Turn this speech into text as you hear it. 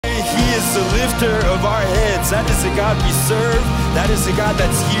is the lifter of our heads. That is the God we serve. That is the God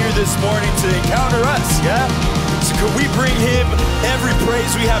that's here this morning to encounter us, yeah? So could we bring him every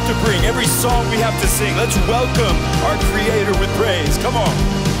praise we have to bring, every song we have to sing? Let's welcome our Creator with praise. Come on.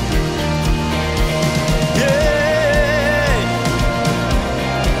 Yeah!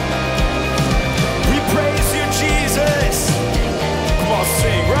 We praise you, Jesus. Come on,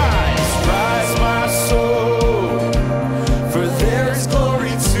 sing. Rise, rise, my soul, for there is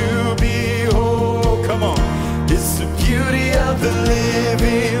glory to behold. Come on. It's the beauty of the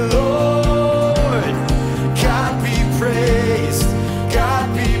living Lord. God be praised.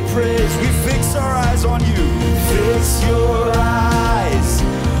 God be praised. We fix our eyes on you. Fix your eyes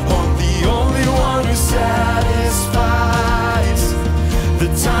on the only one who satisfies. The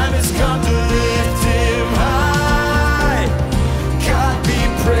time has come to lift him high. God be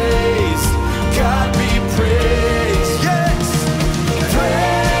praised. God be praised. Yes.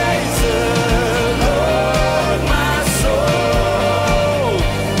 Praise the Lord, my soul.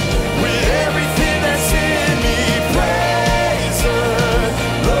 With everything that's in me, praise the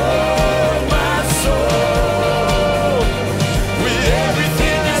Lord, my soul. With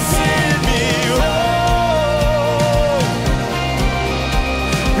everything that's in me, oh,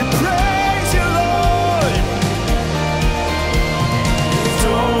 we praise you, Lord.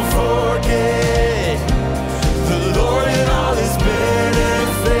 Don't forget the Lord and all his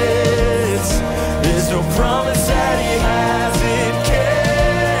benefits. There's no promise that he hasn't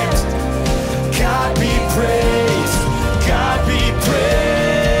kept. God be praised. God be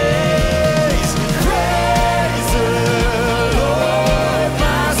praised. Praise the Lord,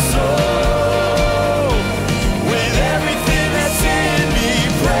 my soul. With everything that's in me,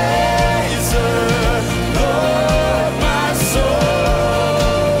 praise the Lord, my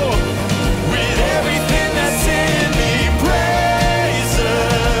soul. With everything that's in me, praise the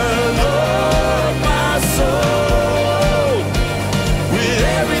Lord, my soul. With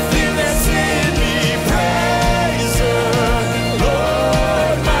everything that's in me, praise the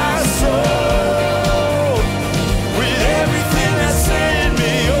Lord, my soul. With everything that's in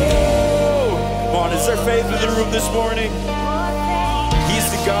me, oh. Come on, is there faith in the room this morning? He's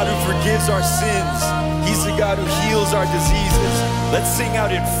the God who forgives our sins. He's the God who heals our diseases. Let's sing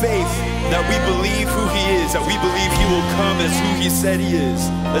out in faith that we believe who he is, that we believe he will come as who he said he is.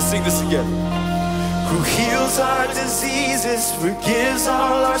 Let's sing this together. Who heals our diseases, forgives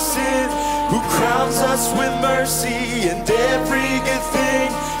all our sin, who crowns us with mercy and every good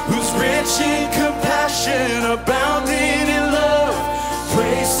thing, who's rich in compassion, abounding in love.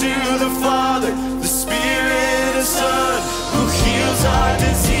 Praise to the Father, the Spirit, the Son, who heals our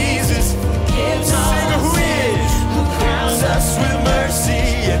diseases, forgives all our who is, who crowns us with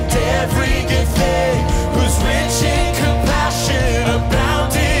mercy and every good thing, who's rich in compassion,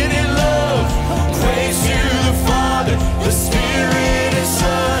 abounding in love. Praise to the Father, the Spirit and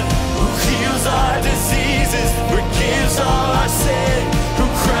Son, who heals our diseases, forgives all our sin, who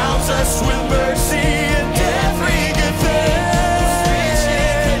crowns us with mercy and every good thing. Who's rich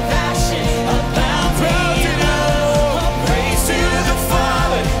in compassion, abounding in love. Praise to the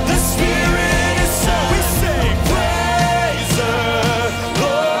Father, the Spirit and Son. We sing, praise the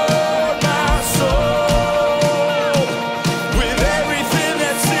Lord, my soul. With everything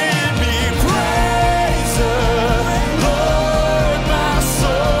that's in me, praise the Lord, my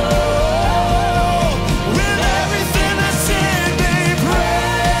soul. With everything that's in me,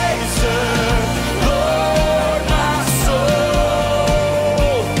 praise the Lord, my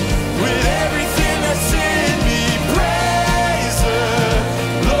soul. With everything that's in me, praise the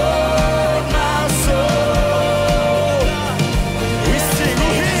Lord, my soul. We sing,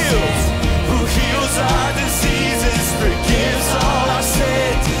 who heals our diseases, forgives all our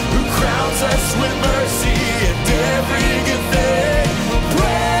sins, who crowns us with mercy and every good thing.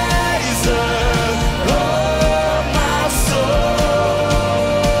 Praise the Lord, my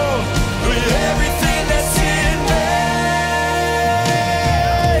soul. With everything that's in me.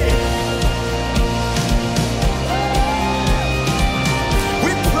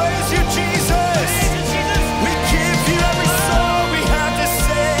 We praise you, Jesus. We give you every song we have to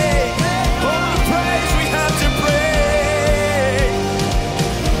sing, all the praise we have to bring.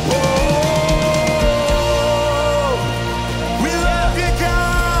 Oh, we love you,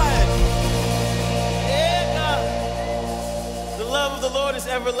 God. Yeah, God. The love of the Lord is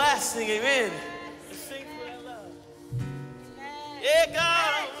everlasting. Amen. Let's sing for that love. Yeah,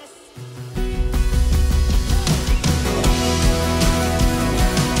 God.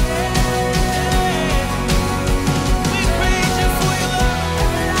 We praise you for your love.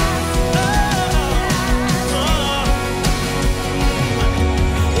 Oh, oh.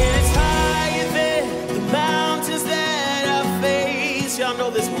 It's high.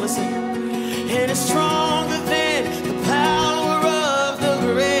 it's stronger than the power of the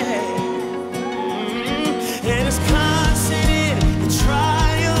grave. And it's constant in the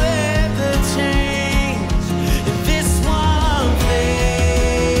trial and the change. And this one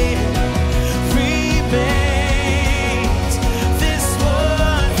thing remains. This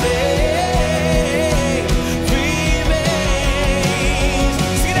one thing remains.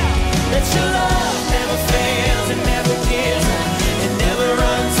 Sing it out. That your love never fails and never gives up. It never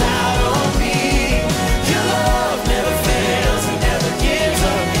runs out on me. Your love never fails and never gives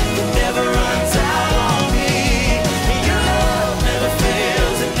up. It never runs out on me. Your love never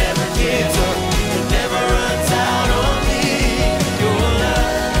fails and never gives up. It never runs out on me. Your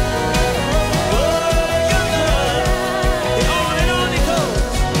love, oh, your love. And on it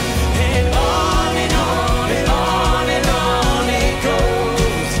goes. And on and on and on and on it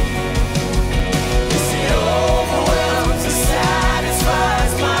goes. Yes, it overwhelms and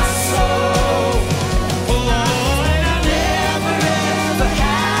satisfies my soul. Oh, and I never ever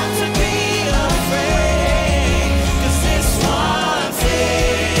have to be afraid, 'cause this one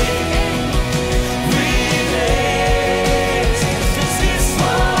thing remains. 'Cause this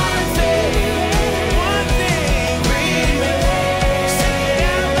one thing remains. Sing it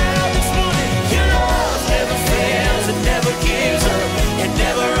out loud this morning. Your love never fails, it never gives up, it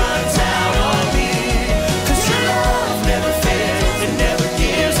never runs out on me. 'Cause your love never fails, it never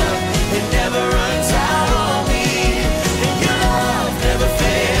gives up, it never runs out on me. And your love never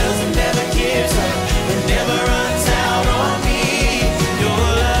fails, it never gives up, it never runs out on me. Your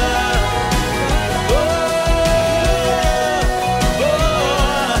love, oh,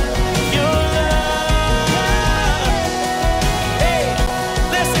 your love. Hey,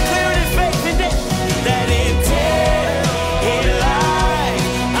 let's declare it in faith today. That in death, in life,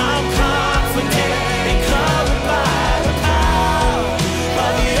 I'm confident and covered by the power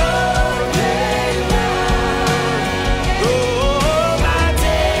of your great love. Oh, my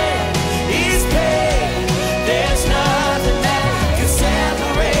debt is paid. There's nothing that can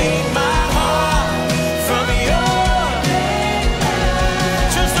separate my heart from your great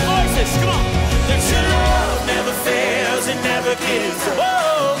love. Trust the voices, come on. That your love never fails, it never gives up.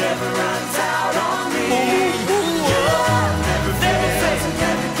 Oh, never runs out on me. Your love never fails, it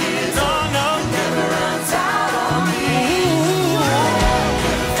never gives up. No, never runs out on me. Your love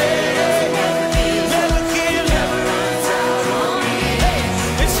never fails, it never gives up. Never runs out on me. Hey,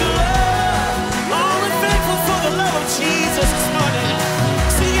 it's your love. Only thankful for the love of Jesus this morning.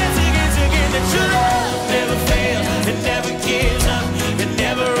 Sing it again, that your love never fails, it never gives up, it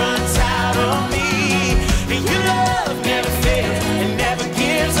never runs out on me. And your love never fails, it never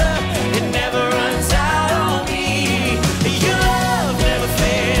gives up, it never runs out on me. And your love never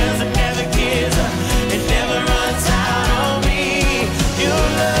fails, it never gives up, it never runs out on me. Your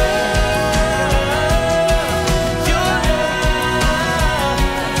love,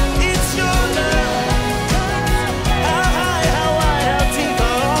 it's your love. How high, how wide, how deep,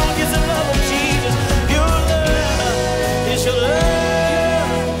 how long is the love of Jesus? Your love is your love.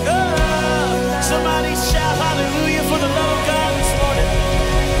 Somebody shout hallelujah for the love of God this morning.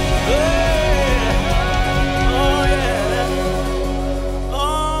 Yeah. Oh, yeah.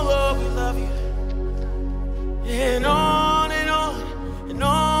 Oh, Lord, we love you. And on and on and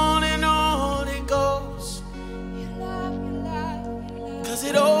on and on it goes. 'Cause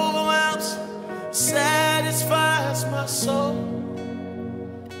it overwhelms, satisfies my soul.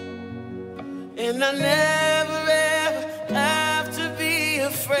 And I never ever have to be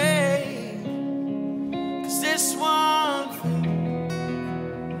afraid. 'Cause this one thing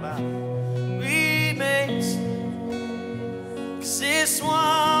remains. 'Cause this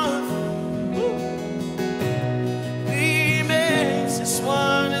one remains. This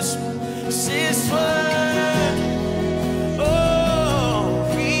one is this one. Oh,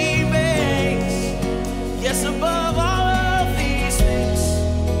 remains. Yes, above all of these things,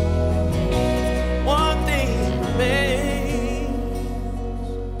 one thing remains.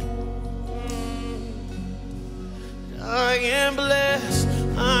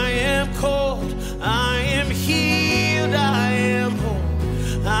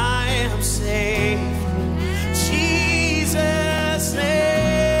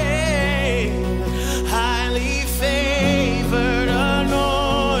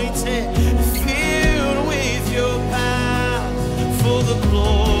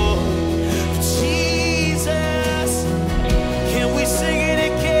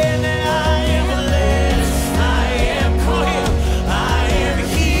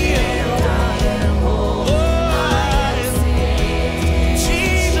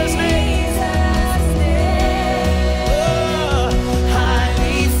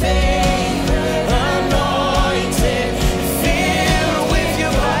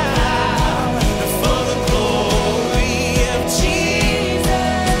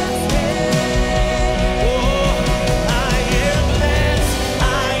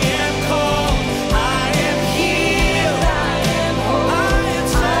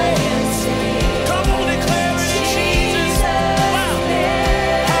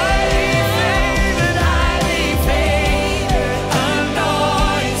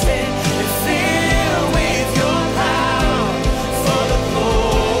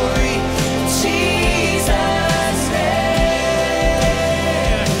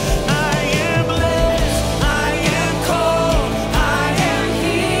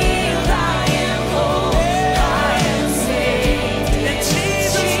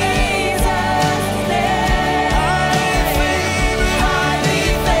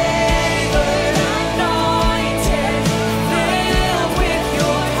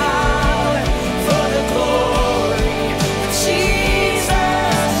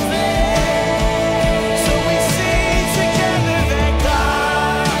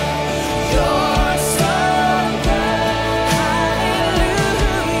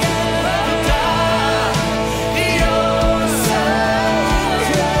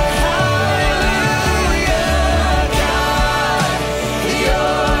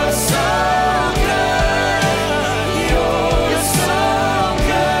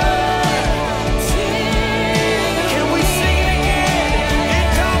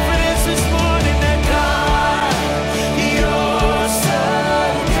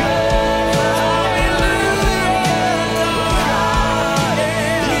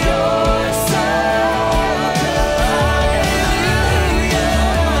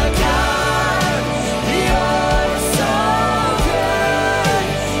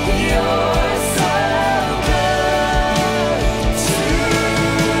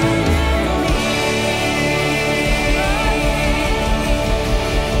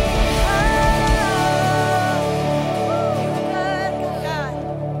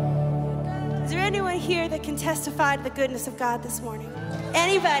 here that can testify to the goodness of God this morning?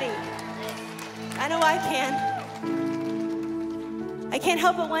 Anybody? I know I can. I can't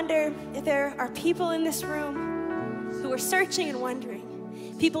help but wonder if there are people in this room who are searching and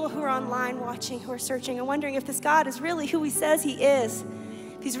wondering, people who are online watching who are searching and wondering if this God is really who he says he is,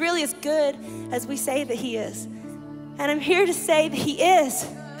 if he's really as good as we say that he is. And I'm here to say that he is.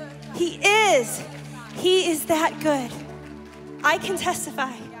 He is. He is that good. I can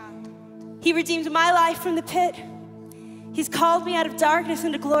testify. He redeemed my life from the pit. He's called me out of darkness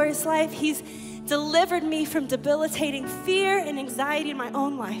into glorious life. He's delivered me from debilitating fear and anxiety in my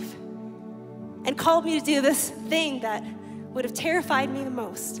own life and called me to do this thing that would have terrified me the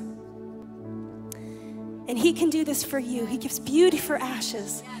most. And he can do this for you. He gives beauty for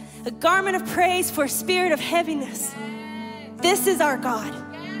ashes, a garment of praise for a spirit of heaviness. This is our God.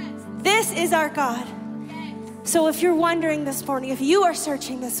 This is our God. So if you're wondering this morning, if you are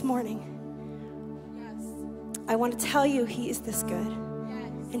searching this morning, I want to tell you he is this good,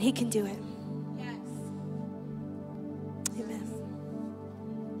 and he can do it. Amen.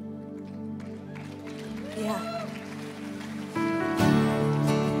 Yeah.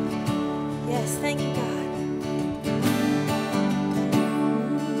 Yes, thank you, God.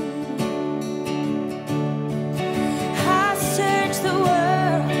 I searched the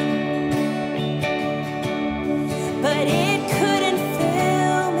world, but it couldn't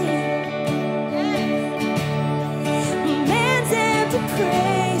fill me. Man's empty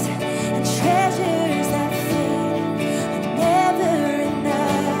praise and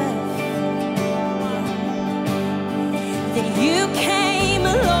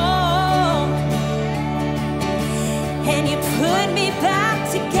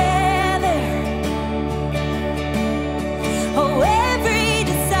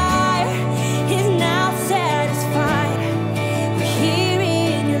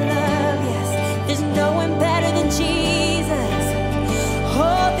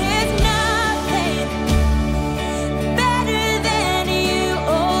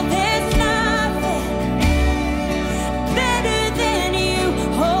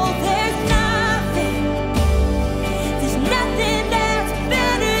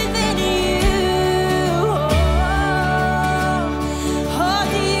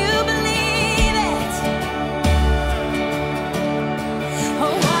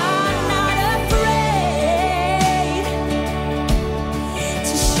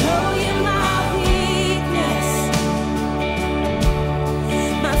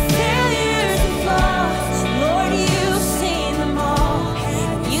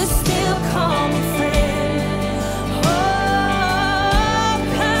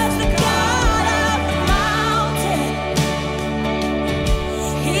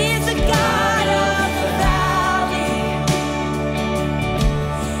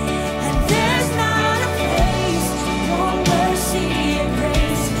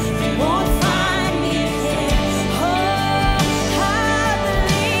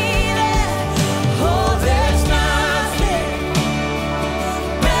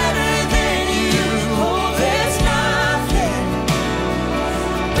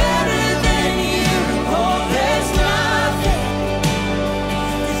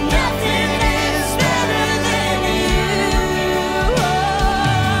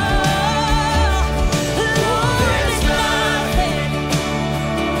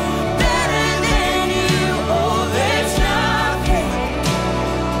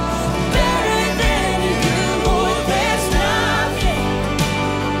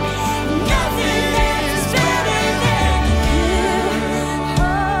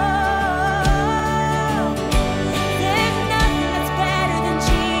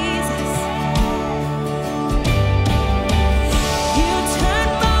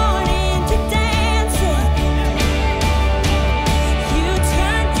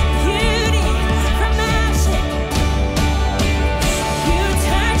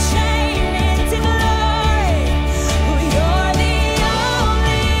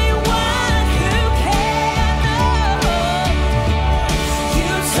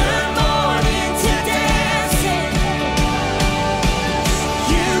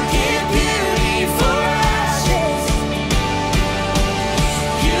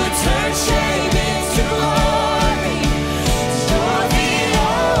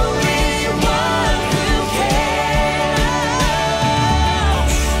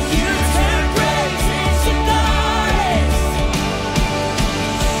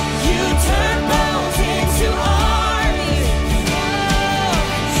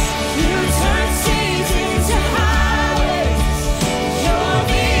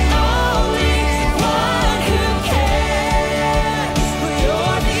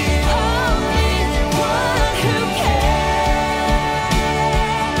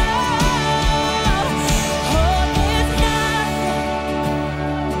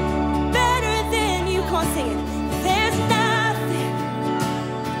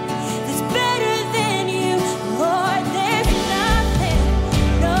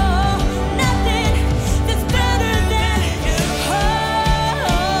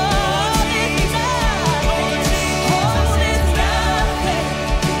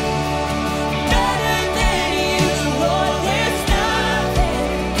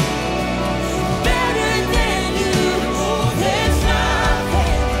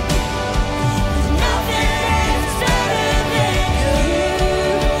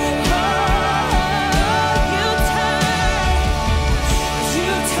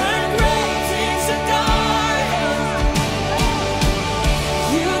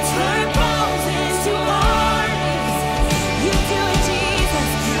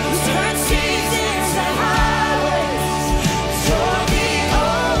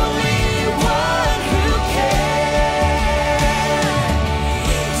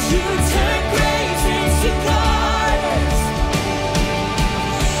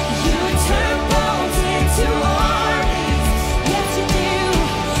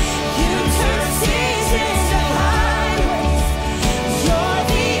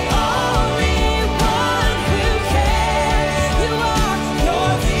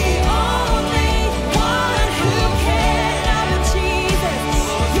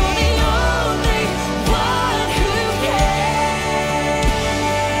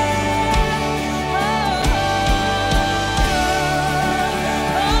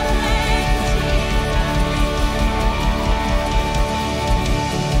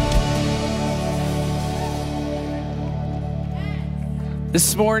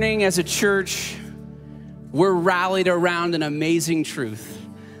This morning as a church, we're rallied around an amazing truth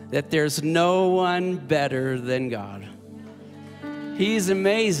that there's no one better than God. He's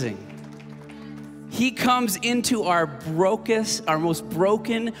amazing. He comes into our most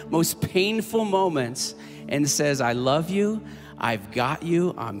broken, most painful moments and says, I love you, I've got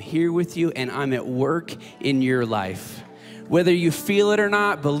you, I'm here with you, and I'm at work in your life. Whether you feel it or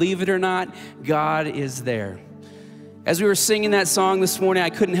not, believe it or not, God is there. As we were singing that song this morning, I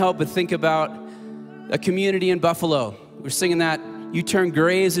couldn't help but think about a community in Buffalo. We're singing that, you turn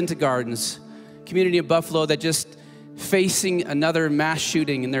graves into gardens. Community in Buffalo that just facing another mass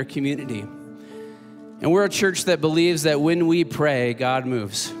shooting in their community. And we're a church that believes that when we pray, God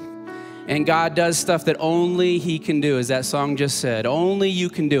moves. And God does stuff that only He can do, as that song just said. Only you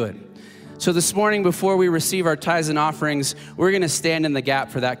can do it. So this morning, before we receive our tithes and offerings, we're going to stand in the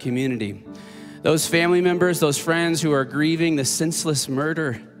gap for that community. Those family members, those friends who are grieving the senseless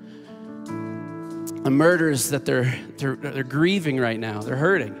murder, the murders that they're grieving right now. They're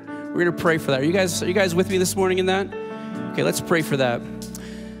hurting. We're going to pray for that. Are you guys with me this morning in that? Okay, let's pray for that.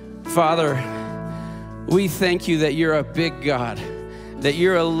 Father, we thank you that you're a big God, that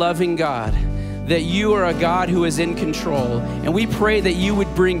you're a loving God, that you are a God who is in control. And we pray that you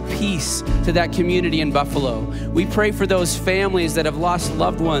would bring peace to that community in Buffalo. We pray for those families that have lost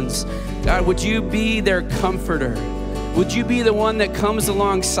loved ones. God, would you be their comforter? Would you be the one that comes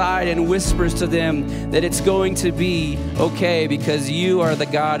alongside and whispers to them that it's going to be okay because you are the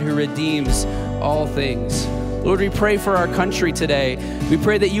God who redeems all things. Lord, we pray for our country today. We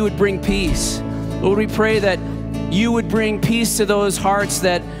pray that you would bring peace. Lord, we pray that you would bring peace to those hearts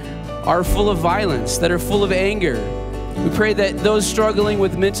that are full of violence, that are full of anger. We pray that those struggling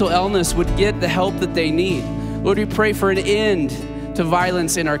with mental illness would get the help that they need. Lord, we pray for an end to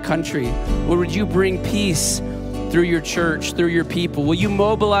violence in our country. Lord, would you bring peace through your church, through your people? Will you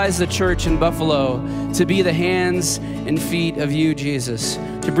mobilize the church in Buffalo to be the hands and feet of you, Jesus,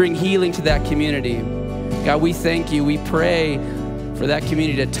 to bring healing to that community? God, we thank you. We pray for that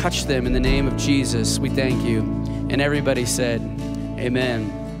community to touch them in the name of Jesus. We thank you. And everybody said,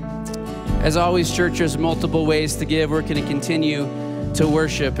 amen. As always, church, there's multiple ways to give. We're going to continue to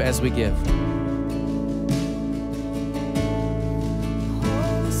worship as we give.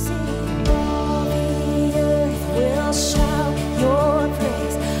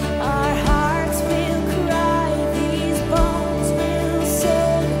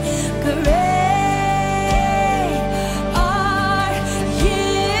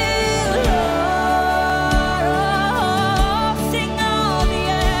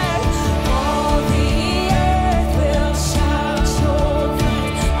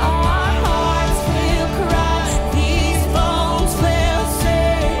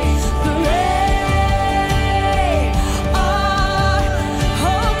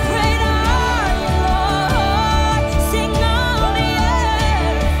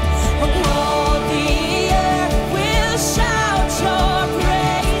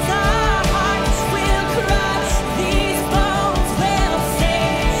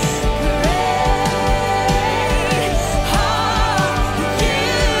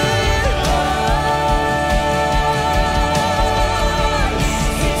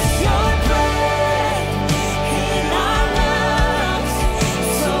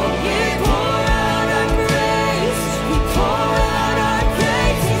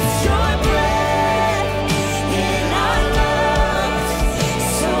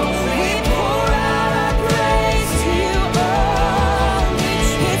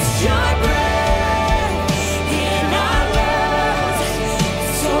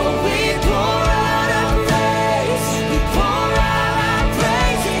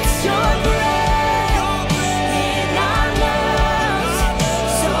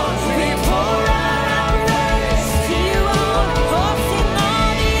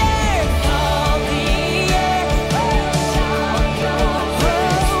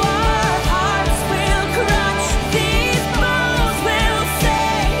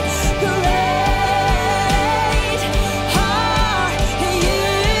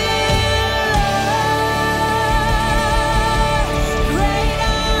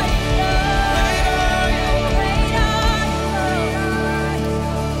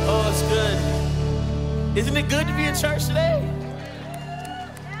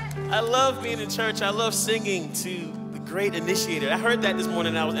 Church, I love singing to the great initiator. I heard that this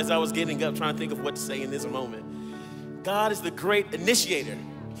morning as I was getting up, trying to think of what to say in this moment. God is the great initiator.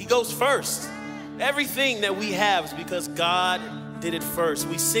 He goes first. Everything that we have is because God did it first.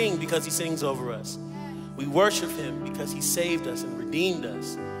 We sing because He sings over us. We worship Him because He saved us and redeemed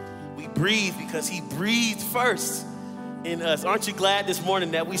us. We breathe because He breathed first. in us. Aren't you glad this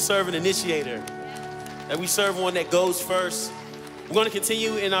morning that we serve an initiator, that we serve one that goes first? We're going to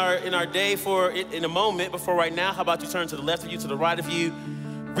continue in our day in a moment, but for right now, how about you turn to the left of you, to the right of you,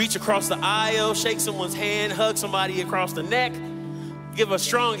 reach across the aisle, shake someone's hand, hug somebody across the neck, give a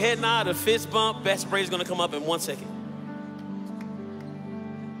strong head nod, a fist bump. Pastor Brady's going to come up in 1 second.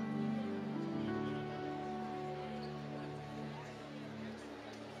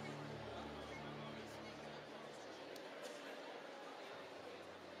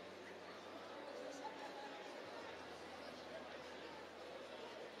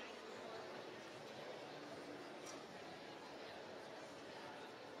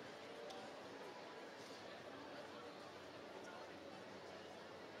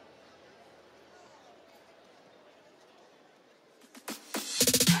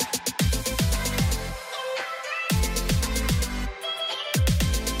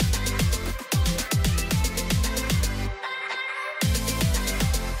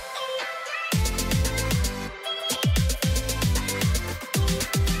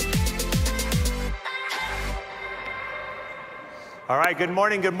 All right, good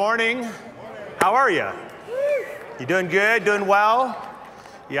morning, good morning. How are you? You doing good, doing well?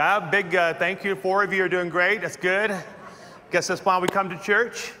 Yeah, big thank you. 4 of you are doing great, that's good. Guess that's why we come to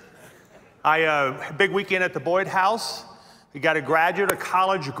church. Big weekend at the Boyd house. We got a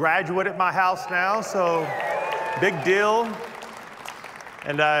college graduate at my house now, so big deal.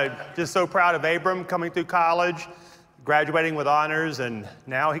 And just so proud of Abram coming through college, graduating with honors, and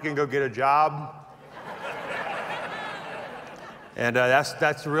now he can go get a job. And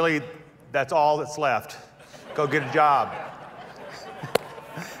that's all that's left. Go get a job.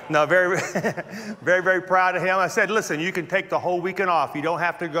 No, very, very, very proud of him. I said, listen, you can take the whole weekend off. You don't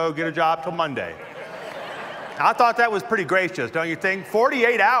have to go get a job till Monday. I thought that was pretty gracious, don't you think?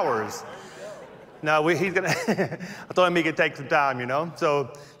 48 hours. No, he's gonna. I told him he could take some time, you know.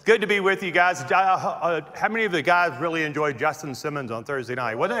 So it's good to be with you guys. How many of the guys really enjoyed Justin Simmons on Thursday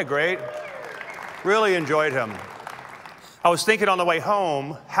night? Wasn't that great? Really enjoyed him. I was thinking on the way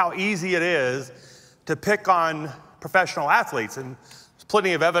home how easy it is to pick on professional athletes, and there's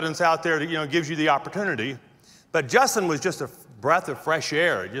plenty of evidence out there that gives you the opportunity. But Justin was just a breath of fresh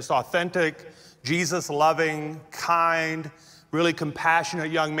air, just authentic, Jesus-loving, kind, really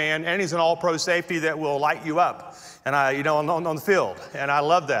compassionate young man, and he's an all-pro safety that will light you up, and on the field, and I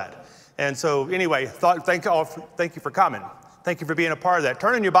love that. And so anyway, thank you for coming. Thank you for being a part of that.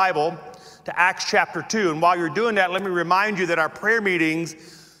 Turn in your Bible to Acts chapter 2. And while you're doing that, let me remind you that our prayer meetings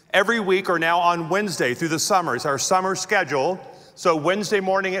every week are now on Wednesday through the summer. It's our summer schedule. So Wednesday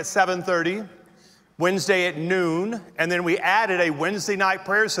morning at 7:30, Wednesday at noon, and then we added a Wednesday night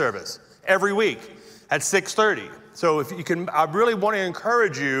prayer service every week at 6:30. So if you can, I really want to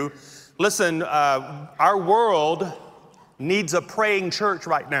encourage you, listen, our world needs a praying church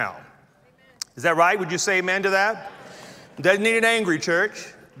right now. Is that right? Would you say amen to that? It doesn't need an angry church.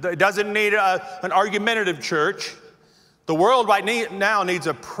 It doesn't need an argumentative church. The world right now needs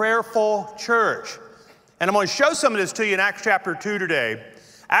a prayerful church. And I'm going to show some of this to you in Acts chapter 2 today.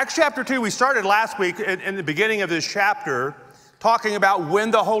 Acts chapter 2, we started last week in the beginning of this chapter talking about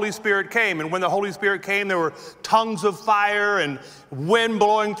when the Holy Spirit came. And when the Holy Spirit came, there were tongues of fire and wind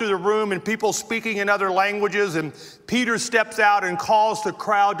blowing through the room and people speaking in other languages. And Peter steps out and calls the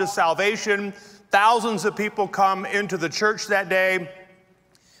crowd to salvation. Thousands of people come into the church that day.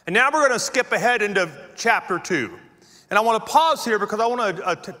 And now we're going to skip ahead into chapter 2. And I want to pause here because I want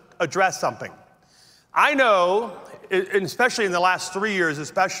to address something. I know, and especially in the last 3 years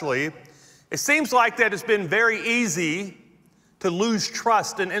especially, it seems like that it's been very easy to lose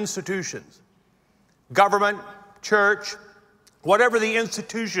trust in institutions. Government, church, whatever the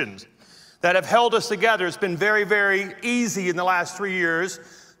institutions that have held us together, it's been very, very easy in the last 3 years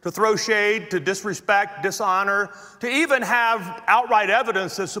to throw shade, to disrespect, dishonor, to even have outright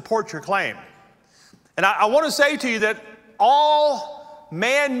evidence to support your claim. And I want to say to you that all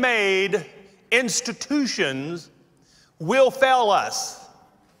man-made institutions will fail us.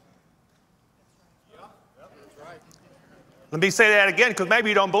 Let me say that again, because maybe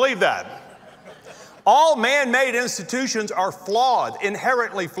you don't believe that. All man-made institutions are flawed,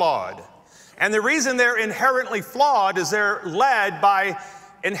 inherently flawed. And the reason they're inherently flawed is they're led by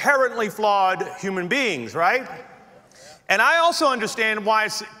inherently flawed human beings, right? And I also understand why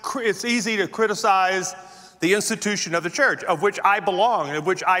it's easy to criticize the institution of the church, of which I belong, of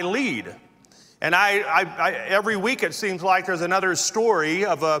which I lead. And every week it seems like there's another story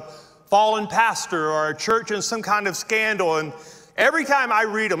of a fallen pastor or a church in some kind of scandal. And every time I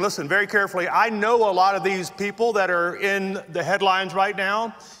read them, listen very carefully, I know a lot of these people that are in the headlines right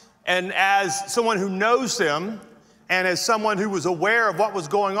now. And as someone who knows them and as someone who was aware of what was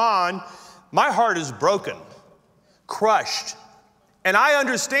going on, my heart is broken, crushed. And I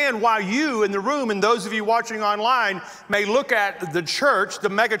understand why you in the room and those of you watching online may look at the church, the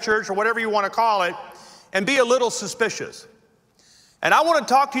mega church, or whatever you want to call it, and be a little suspicious. And I want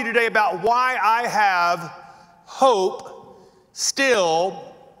to talk to you today about why I have hope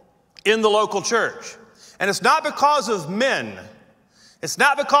still in the local church. And it's not because of men. It's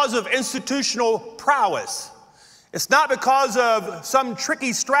not because of institutional prowess. It's not because of some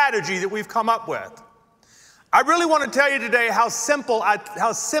tricky strategy that we've come up with. I really want to tell you today how simply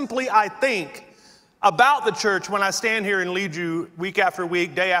I think about the church when I stand here and lead you week after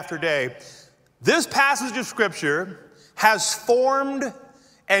week, day after day. This passage of Scripture has formed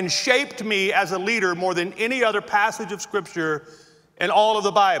and shaped me as a leader more than any other passage of Scripture in all of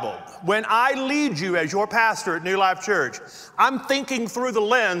the Bible. When I lead you as your pastor at New Life Church, I'm thinking through the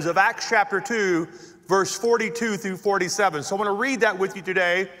lens of Acts chapter 2, verse 42 through 47. So I want to read that with you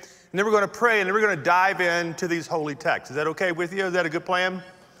today, and then we're going to pray, and then we're going to dive into these holy texts. Is that okay with you? Is that a good plan?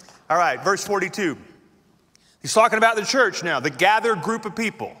 All right, verse 42. He's talking about the church now, the gathered group of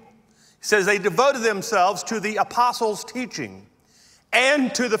people. He says they devoted themselves to the apostles' teaching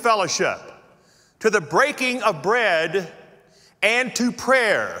and to the fellowship, to the breaking of bread and to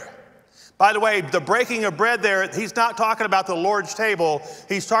prayer. By the way, the breaking of bread there, he's not talking about the Lord's table.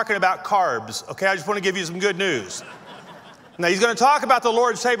 He's talking about carbs, okay? I just want to give you some good news. Now, he's going to talk about the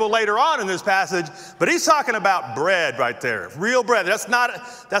Lord's table later on in this passage, but he's talking about bread right there, real bread. That's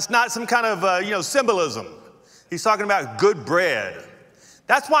not some kind of, symbolism. He's talking about good bread.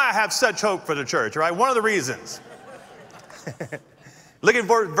 That's why I have such hope for the church, right? One of the reasons. Look at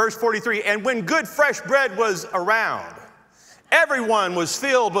verse 43. And when good fresh bread was around, everyone was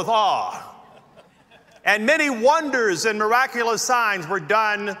filled with awe. And many wonders and miraculous signs were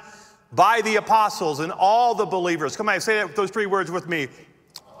done by the apostles and all the believers. Come on, say those three words with me.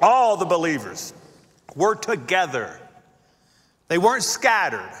 All the believers were together. They weren't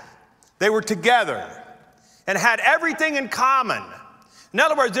scattered. They were together and had everything in common. In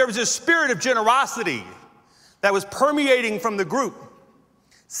other words, there was a spirit of generosity that was permeating from the group,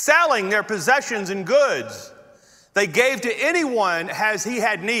 selling their possessions and goods. They gave to anyone as he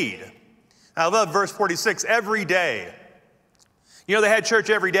had need. I love verse 46, every day. You know, they had church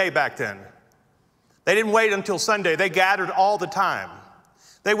every day back then. They didn't wait until Sunday. They gathered all the time.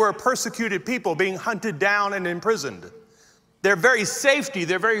 They were a persecuted people being hunted down and imprisoned. Their very safety,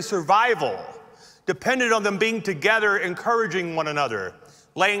 their very survival depended on them being together, encouraging one another,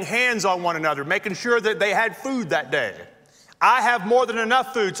 laying hands on one another, making sure that they had food that day. I have more than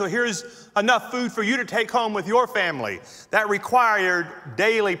enough food, so here's enough food for you to take home with your family. That required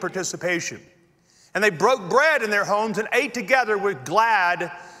daily participation. And they broke bread in their homes and ate together with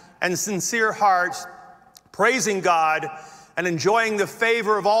glad and sincere hearts, praising God and enjoying the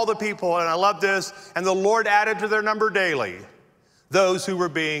favor of all the people. And I love this. And the Lord added to their number daily those who were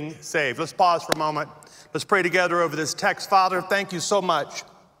being saved. Let's pause for a moment. Let's pray together over this text. Father, thank you so much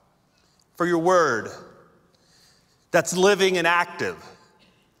for your word that's living and active.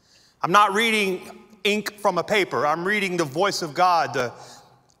 I'm not reading ink from a paper. I'm reading the voice of God,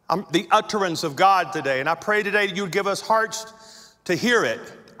 the utterance of God today. And I pray today that you would give us hearts to hear it,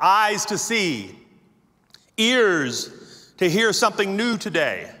 eyes to see, ears to hear something new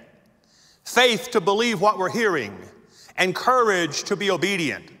today, faith to believe what we're hearing, and courage to be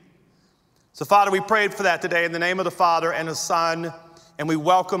obedient. So, Father, we prayed for that today in the name of the Father and the Son, and we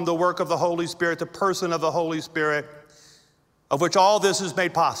welcome the work of the Holy Spirit, the person of the Holy Spirit, of which all this is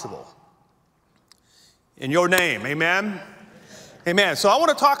made possible. In your name, amen? Amen. So I want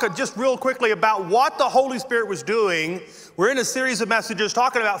to talk just real quickly about what the Holy Spirit was doing. We're in a series of messages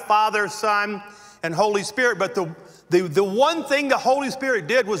talking about Father, Son, and Holy Spirit, but the one thing the Holy Spirit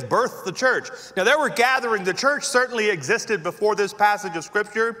did was birth the church. Now, there were gatherings. The church certainly existed before this passage of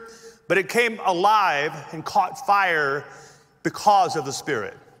Scripture, but it came alive and caught fire because of the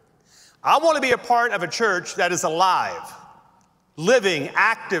Spirit. I want to be a part of a church that is alive, living,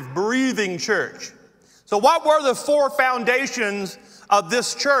 active, breathing church. So what were the four foundations of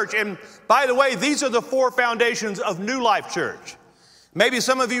this church? And by the way, these are the four foundations of New Life Church. Maybe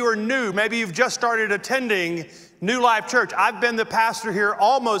some of you are new. Maybe you've just started attending New Life Church. I've been the pastor here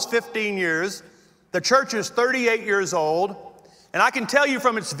almost 15 years. The church is 38 years old. And I can tell you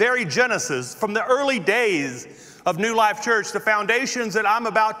from its very genesis, from the early days of New Life Church, the foundations that I'm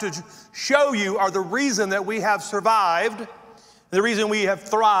about to show you are the reason that we have survived, the reason we have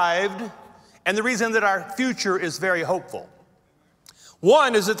thrived, and the reason that our future is very hopeful.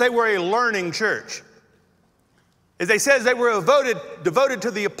 One is that they were a learning church. As they said, they were devoted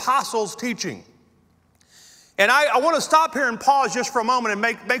to the apostles' teaching. And I want to stop here and pause just for a moment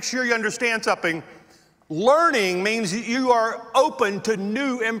and make sure you understand something. Learning means you are open to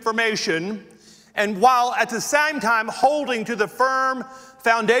new information, and while at the same time holding to the firm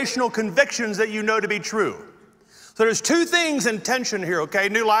foundational convictions that you know to be true. So there's two things in tension here, okay,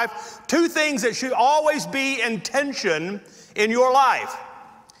 New Life? Two things that should always be in tension in your life.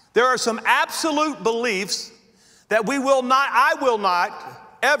 There are some absolute beliefs that I will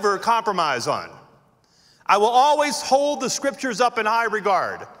not ever compromise on. I will always hold the scriptures up in high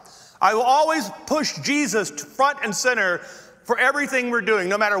regard. I will always push Jesus front and center for everything we're doing,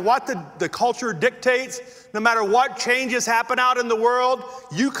 no matter what the culture dictates, no matter what changes happen out in the world.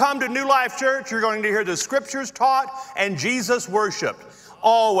 You come to New Life Church, you're going to hear the scriptures taught and Jesus worshiped.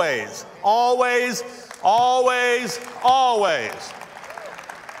 Always, always, always, always.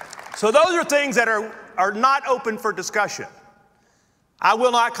 So those are things that are not open for discussion. I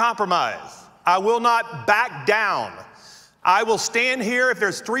will not compromise. I will not back down. I will stand here. If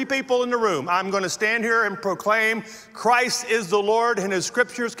there's 3 people in the room, I'm going to stand here and proclaim Christ is the Lord and his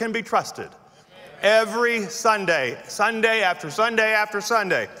scriptures can be trusted. Every Sunday, Sunday after Sunday after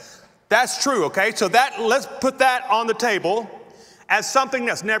Sunday. That's true, okay? So let's put that on the table as something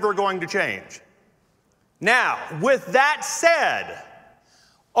that's never going to change. Now, with that said,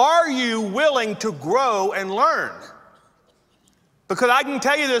 are you willing to grow and learn? Because I can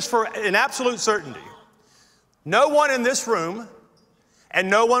tell you this for an absolute certainty. No one in this room and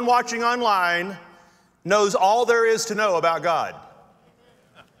no one watching online knows all there is to know about God.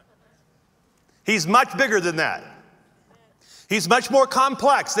 He's much bigger than that. He's much more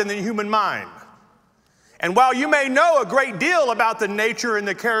complex than the human mind. And while you may know a great deal about the nature and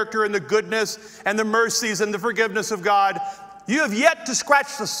the character and the goodness and the mercies and the forgiveness of God, you have yet to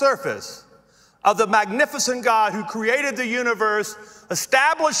scratch the surface of the magnificent God who created the universe,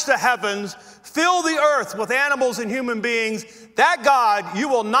 established the heavens, filled the earth with animals and human beings. That God you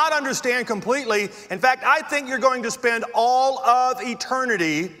will not understand completely. In fact, I think you're going to spend all of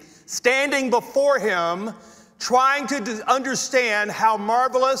eternity standing before him, trying to understand how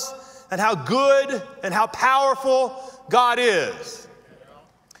marvelous and how good and how powerful God is.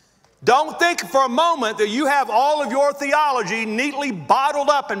 Don't think for a moment that you have all of your theology neatly bottled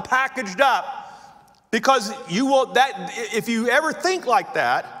up and packaged up. Because if you ever think like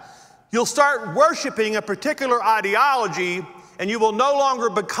that, you'll start worshiping a particular ideology and you will no longer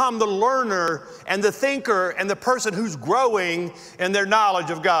become the learner and the thinker and the person who's growing in their knowledge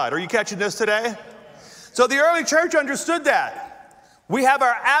of God. Are you catching this today? So the early church understood that. We have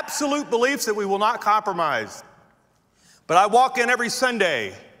our absolute beliefs that we will not compromise. But I walk in every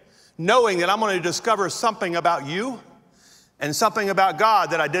Sunday knowing that I'm going to discover something about you and something about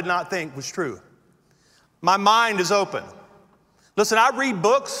God that I did not think was true. My mind is open. Listen, I read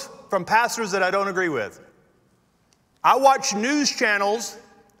books from pastors that I don't agree with. I watch news channels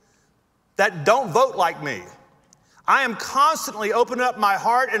that don't vote like me. I am constantly opening up my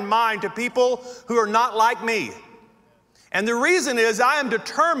heart and mind to people who are not like me. And the reason is I am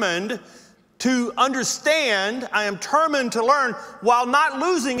determined to understand, I am determined to learn while not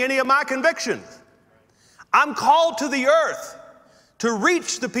losing any of my convictions. I'm called to the earth to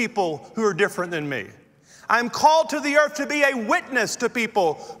reach the people who are different than me. I'm called to the earth to be a witness to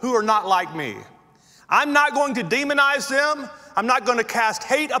people who are not like me. I'm not going to demonize them. I'm not going to cast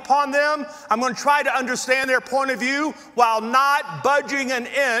hate upon them. I'm going to try to understand their point of view while not budging an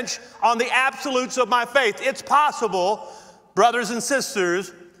inch on the absolutes of my faith. It's possible, brothers and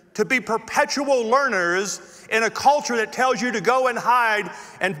sisters, to be perpetual learners in a culture that tells you to go and hide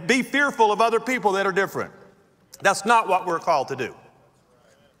and be fearful of other people that are different. That's not what we're called to do.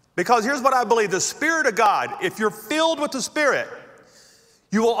 Because here's what I believe, the Spirit of God, if you're filled with the Spirit,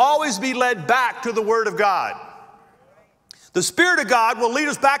 you will always be led back to the Word of God. The Spirit of God will lead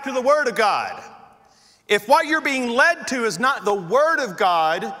us back to the Word of God. If what you're being led to is not the Word of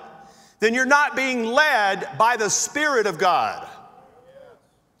God, then you're not being led by the Spirit of God.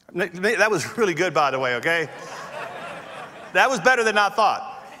 That was really good, by the way, okay? That was better than I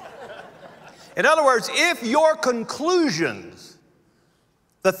thought. In other words, if your conclusions,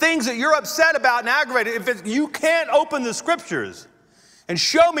 the things that you're upset about and aggravated, if you can't open the scriptures and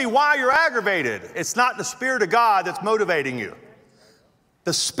show me why you're aggravated, it's not the Spirit of God that's motivating you.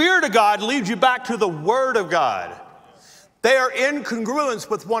 The Spirit of God leads you back to the Word of God. They are in congruence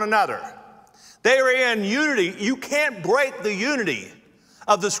with one another. They are in unity. You can't break the unity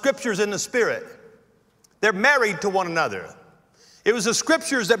of the scriptures and the Spirit. They're married to one another. It was the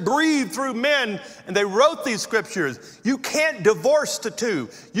scriptures that breathed through men, and they wrote these scriptures. You can't divorce the two.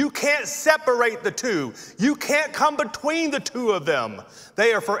 You can't separate the two. You can't come between the two of them.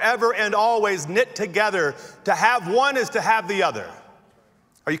 They are forever and always knit together. To have one is to have the other.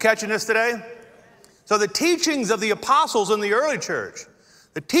 Are you catching this today? So the teachings of the apostles in the early church,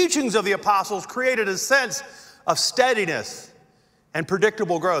 the teachings of the apostles created a sense of steadiness and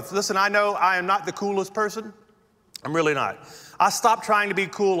predictable growth. Listen, I know I am not the coolest person. I'm really not. I stopped trying to be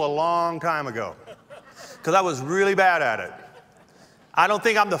cool a long time ago because I was really bad at it. I don't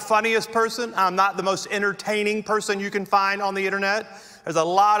think I'm the funniest person. I'm not the most entertaining person you can find on the internet. There's a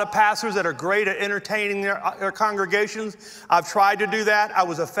lot of pastors that are great at entertaining their congregations. I've tried to do that. I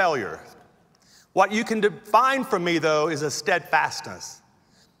was a failure. What you can find from me, though, is a steadfastness.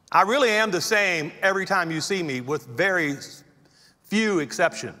 I really am the same every time you see me, with very few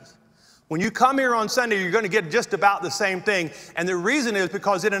exceptions. When you come here on Sunday, you're going to get just about the same thing. And the reason is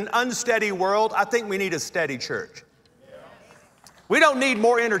because in an unsteady world, I think we need a steady church. We don't need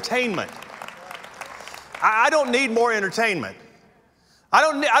more entertainment. I don't need more entertainment. I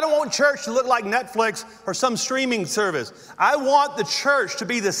don't want church to look like Netflix or some streaming service. I want the church to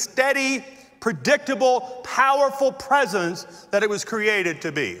be the steady, predictable, powerful presence that it was created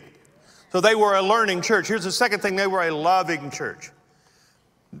to be. So they were a learning church. Here's the second thing: they were a loving church.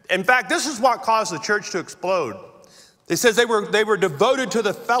 In fact, this is what caused the church to explode. It says they were devoted to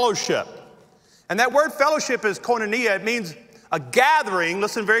the fellowship. And that word fellowship is koinonia. It means a gathering,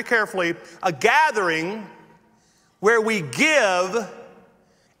 listen very carefully, a gathering where we give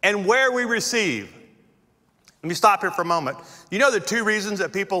and where we receive. Let me stop here for a moment. You know the two reasons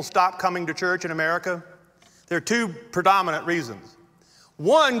that people stop coming to church in America? There are two predominant reasons.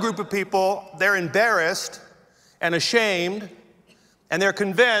 One group of people, they're embarrassed and ashamed, and they're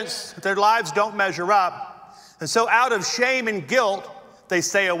convinced that their lives don't measure up. And so out of shame and guilt, they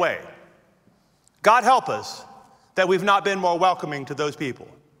stay away. God help us that we've not been more welcoming to those people.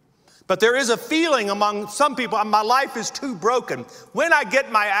 But there is a feeling among some people, my life is too broken. When I get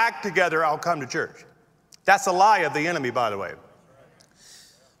my act together, I'll come to church. That's a lie of the enemy, by the way.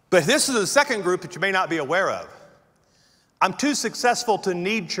 But this is the second group that you may not be aware of. I'm too successful to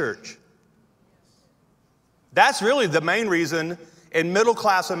need church. That's really the main reason in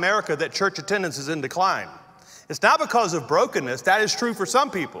middle-class America that church attendance is in decline. It's not because of brokenness. That is true for some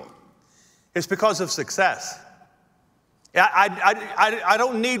people. It's because of success. I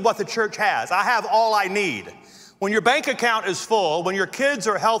don't need what the church has. I have all I need. When your bank account is full, when your kids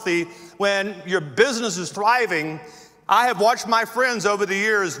are healthy, when your business is thriving, I have watched my friends over the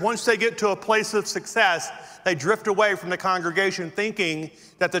years, once they get to a place of success, they drift away from the congregation thinking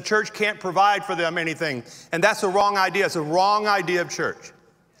that the church can't provide for them anything. And that's a wrong idea. It's a wrong idea of church.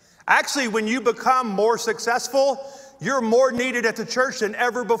 Actually, when you become more successful, you're more needed at the church than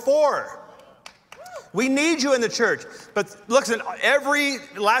ever before. We need you in the church. But listen,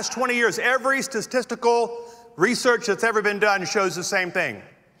 last 20 years, every statistical research that's ever been done shows the same thing.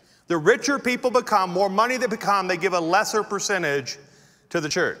 The richer people become, more money they become, they give a lesser percentage to the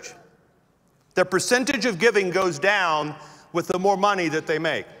church. Their percentage of giving goes down with the more money that they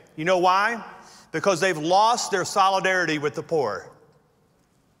make. You know why? Because they've lost their solidarity with the poor.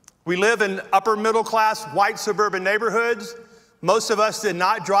 We live in upper middle class, white suburban neighborhoods. Most of us did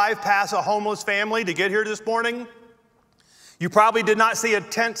not drive past a homeless family to get here this morning. You probably did not see a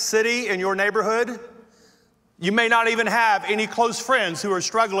tent city in your neighborhood. You may not even have any close friends who are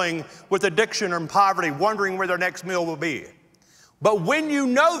struggling with addiction or poverty, wondering where their next meal will be. But when you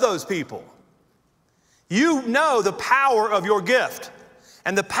know those people, you know the power of your gift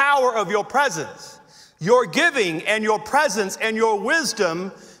and the power of your presence. Your giving and your presence and your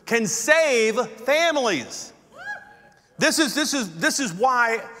wisdom can save families. This is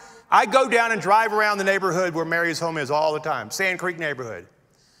why I go down and drive around the neighborhood where Mary's home is all the time, Sand Creek neighborhood.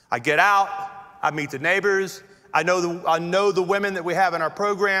 I get out, I meet the neighbors, I know the women that we have in our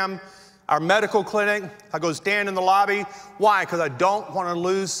program, our medical clinic. I go stand in the lobby. Why? Because I don't want to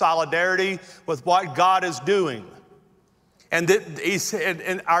lose solidarity with what God is doing. And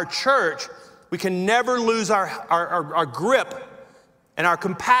in our church, we can never lose our grip and our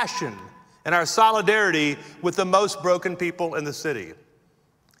compassion and our solidarity with the most broken people in the city.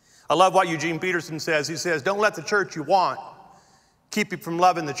 I love what Eugene Peterson says. He says, don't let the church you want keep you from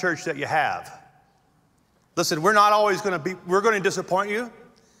loving the church that you have. Listen, we're going to disappoint you.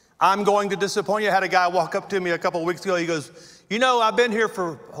 I'm going to disappoint you. I had a guy walk up to me a couple of weeks ago. He goes, you know, I've been here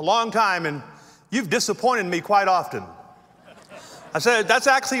for a long time and you've disappointed me quite often. I said, that's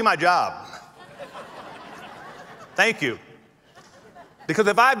actually my job. Thank you. Because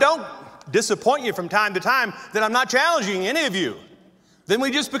if I don't disappoint you from time to time, then I'm not challenging any of you. Then we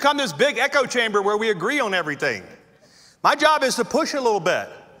just become this big echo chamber where we agree on everything. My job is to push a little bit,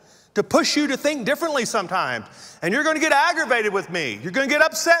 to push you to think differently sometimes. And you're going to get aggravated with me. You're going to get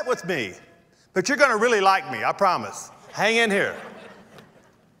upset with me. But you're going to really like me, I promise. Hang in here.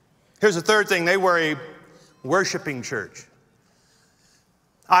 Here's the third thing. They were a worshiping church.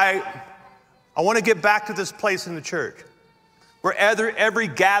 I want to get back to this place in the church where every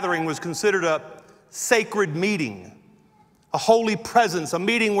gathering was considered a sacred meeting, a holy presence, a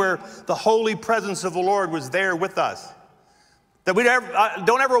meeting where the holy presence of the Lord was there with us. That we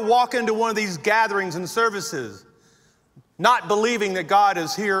don't ever walk into one of these gatherings and services not believing that God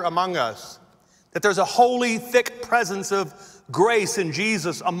is here among us, that there's a holy, thick presence of grace in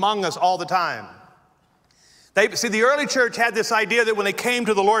Jesus among us all the time. See, the early church had this idea that when they came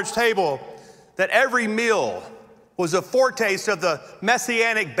to the Lord's table, that every meal was a foretaste of the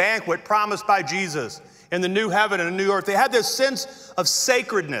messianic banquet promised by Jesus in the new heaven and the new earth. They had this sense of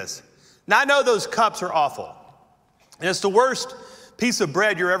sacredness. Now, I know those cups are awful, and it's the worst piece of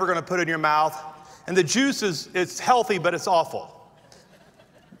bread you're ever going to put in your mouth, and the juice it's healthy, but it's awful.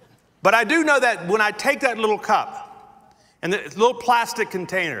 But I do know that when I take that little cup and the little plastic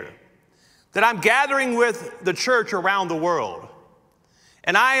container, that I'm gathering with the church around the world,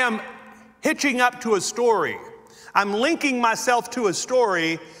 and I am hitching up to a story. I'm linking myself to a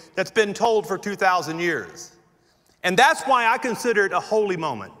story that's been told for 2,000 years. And that's why I consider it a holy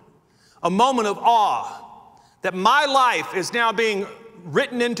moment, a moment of awe, that my life is now being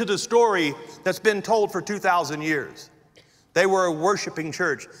written into the story that's been told for 2,000 years. They were a worshiping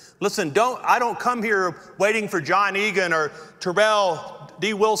church. Listen, I don't come here waiting for John Egan or Terrell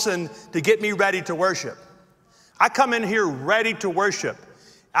D. Wilson to get me ready to worship. I come in here ready to worship.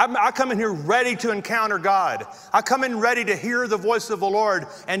 I come in here ready to encounter God. I come in ready to hear the voice of the Lord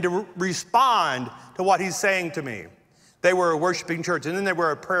and to respond to what he's saying to me. They were a worshiping church, and then they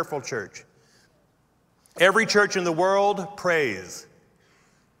were a prayerful church. Every church in the world prays.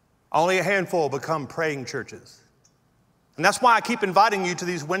 Only a handful become praying churches. And that's why I keep inviting you to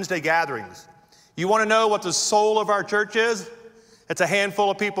these Wednesday gatherings. You want to know what the soul of our church is? It's a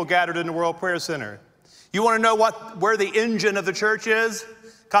handful of people gathered in the World Prayer Center. You want to know where the engine of the church is?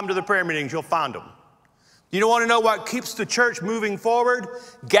 Come to the prayer meetings, you'll find them. You don't want to know what keeps the church moving forward?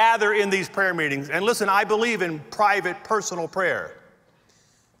 Gather in these prayer meetings. And listen, I believe in private, personal prayer.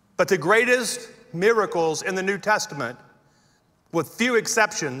 But the greatest miracles in the New Testament, with few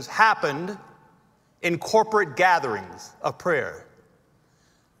exceptions, happened in corporate gatherings of prayer.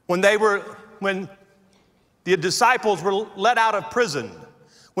 When the disciples were let out of prison,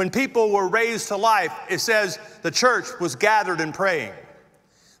 when people were raised to life, it says the church was gathered and praying.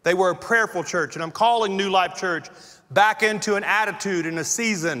 They were a prayerful church, and I'm calling New Life Church back into an attitude and a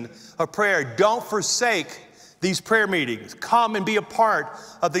season of prayer. Don't forsake these prayer meetings. Come and be a part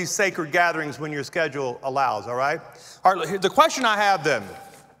of these sacred gatherings when your schedule allows, all right? All right, the question I have then,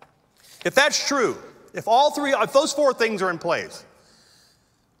 if that's true, if those four things are in place,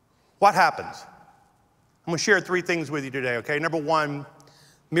 what happens? I'm going to share three things with you today, okay? Number one,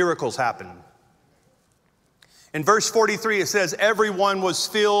 miracles happen. In verse 43, it says, everyone was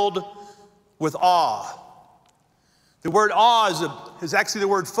filled with awe. The word awe is actually the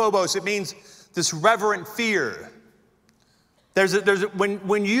word phobos. It means this reverent fear.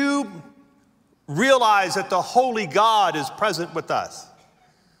 When you realize that the holy God is present with us,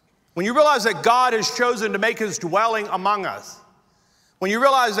 when you realize that God has chosen to make his dwelling among us, when you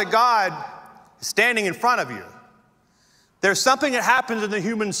realize that God is standing in front of you, there's something that happens in the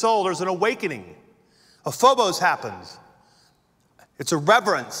human soul. There's an awakening. A phobos happens. It's a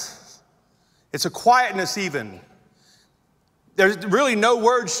reverence. It's a quietness even. There's really no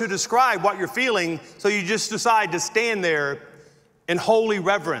words to describe what you're feeling, so you just decide to stand there in holy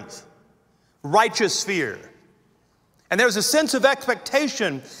reverence, righteous fear. And there's a sense of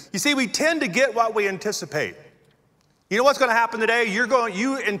expectation. You see, we tend to get what we anticipate. You know what's going to happen today?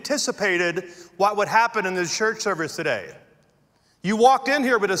 You anticipated what would happen in this church service today. You walked in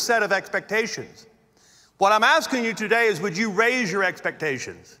here with a set of expectations. What I'm asking you today is, would you raise your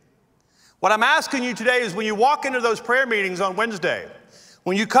expectations? What I'm asking you today is, when you walk into those prayer meetings on Wednesday,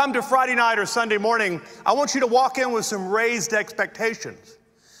 when you come to Friday night or Sunday morning, I want you to walk in with some raised expectations,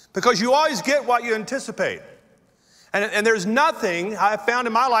 because you always get what you anticipate. And there's nothing, I've found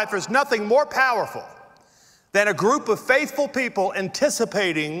in my life, there's nothing more powerful than a group of faithful people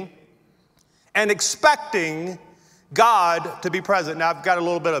anticipating and expecting God to be present. Now, I've got a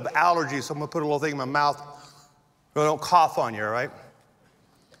little bit of allergy, so I'm going to put a little thing in my mouth so I don't cough on you, all right?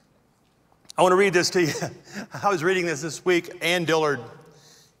 I want to read this to you. I was reading this week. Ann Dillard,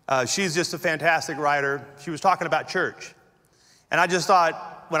 she's just a fantastic writer. She was talking about church. And I just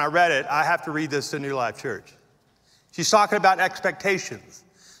thought, when I read it, I have to read this to New Life Church. She's talking about expectations.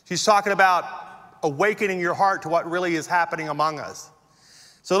 She's talking about awakening your heart to what really is happening among us.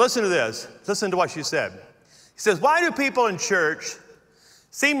 So listen to this. Listen to what she said. She says, why do people in church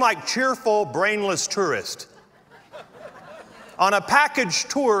seem like cheerful, brainless tourists on a package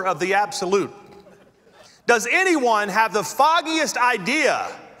tour of the absolute? Does anyone have the foggiest idea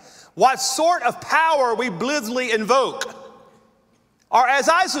what sort of power we blithely invoke? Or as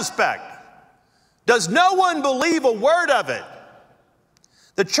I suspect, does no one believe a word of it?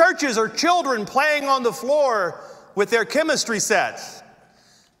 The churches are children playing on the floor with their chemistry sets,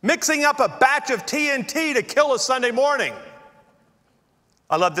 mixing up a batch of TNT to kill a Sunday morning.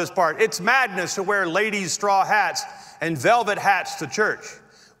 I love this part. It's madness to wear ladies' straw hats and velvet hats to church.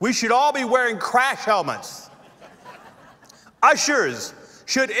 We should all be wearing crash helmets. Ushers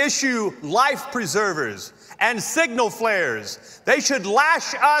should issue life preservers and signal flares. They should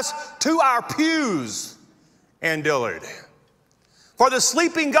lash us to our pews, Ann Dillard. For the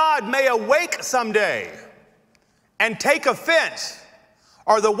sleeping God may awake someday and take offense,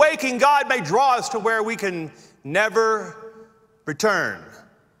 or the waking God may draw us to where we can never return.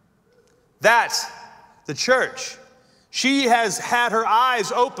 That's the church. She has had her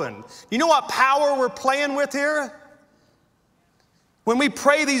eyes opened. You know what power we're playing with here? When we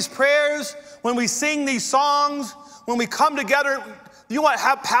pray these prayers, when we sing these songs, when we come together, you know what,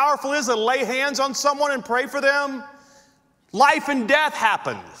 how powerful it is to lay hands on someone and pray for them? Life and death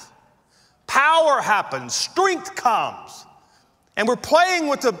happens. Power happens. Strength comes. And we're playing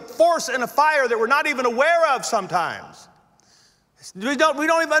with the force and a fire that we're not even aware of sometimes. We don't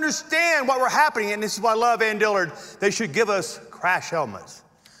even understand what we're happening. And this is why I love Ann Dillard. They should give us crash helmets.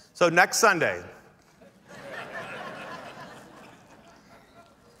 So next Sunday.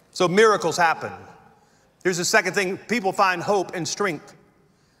 So miracles happen. Here's the second thing. People find hope and strength.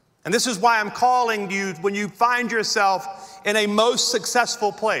 And this is why I'm calling you when you find yourself in a most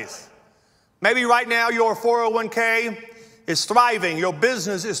successful place. Maybe right now your 401k is thriving. Your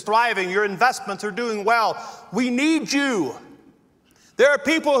business is thriving. Your investments are doing well. We need you. There are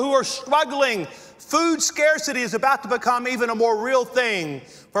people who are struggling. Food scarcity is about to become even a more real thing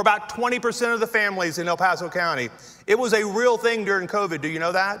for about 20% of the families in El Paso County. It was a real thing during COVID. Do you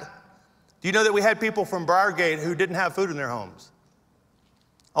know that? Do you know that we had people from Briargate who didn't have food in their homes?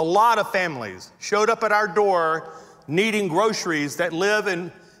 A lot of families showed up at our door needing groceries that live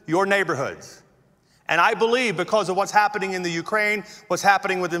in your neighborhoods. And I believe because of what's happening in the Ukraine, what's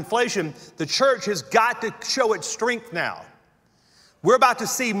happening with inflation, the church has got to show its strength now. We're about to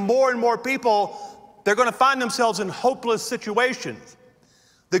see more and more people, they're going to find themselves in hopeless situations.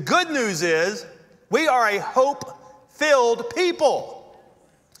 The good news is we are a hope-filled people,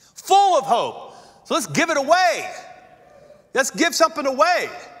 full of hope. So let's give it away. Let's give something away.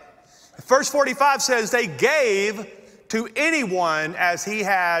 Verse 45 says they gave to anyone as he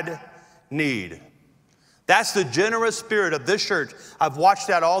had need. That's the generous spirit of this church. I've watched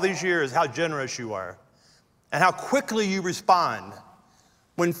that all these years, how generous you are and how quickly you respond.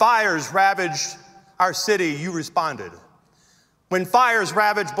 When fires ravaged our city, you responded. When fires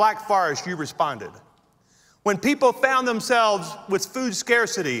ravaged Black Forest, you responded. When people found themselves with food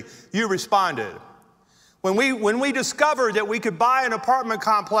scarcity, you responded. When we discovered that we could buy an apartment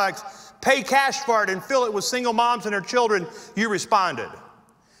complex, pay cash for it, and fill it with single moms and their children, you responded.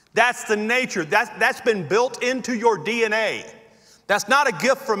 That's the nature. That's been built into your DNA. That's not a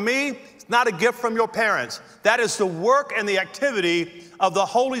gift from me. It's not a gift from your parents. That is the work and the activity of the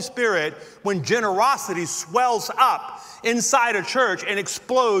Holy Spirit when generosity swells up inside a church and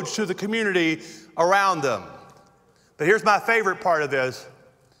explodes to the community around them. But here's my favorite part of this.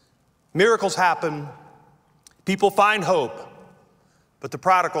 Miracles happen. People find hope, but the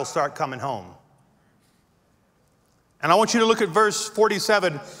prodigals start coming home. And I want you to look at verse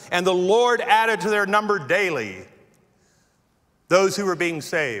 47. And the Lord added to their number daily those who were being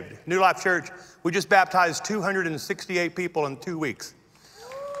saved. New Life Church, we just baptized 268 people in 2 weeks.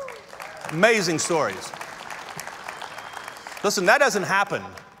 Amazing stories. Listen, that doesn't happen.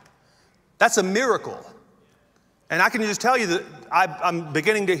 That's a miracle. And I can just tell you that I'm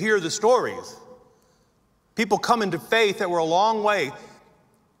beginning to hear the stories. People come into faith that were a long way.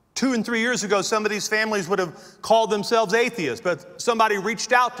 2 and 3 years ago, some of these families would have called themselves atheists, but somebody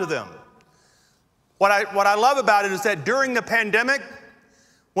reached out to them. What I love about it is that during the pandemic,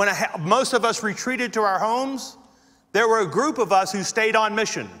 when most of us retreated to our homes, there were a group of us who stayed on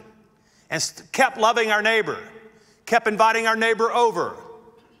mission and kept loving our neighbor, kept inviting our neighbor over.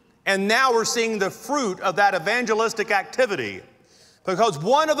 And now we're seeing the fruit of that evangelistic activity, because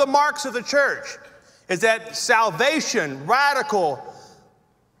one of the marks of the church is that salvation, radical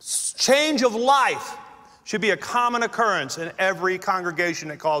change of life, should be a common occurrence in every congregation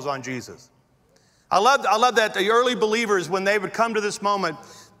that calls on Jesus. I love that the early believers, when they would come to this moment,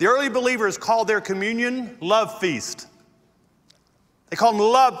 the early believers called their communion love feast. They called them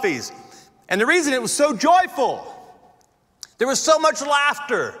love feast. And the reason it was so joyful, there was so much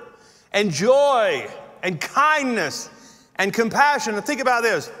laughter and joy and kindness and compassion. And think about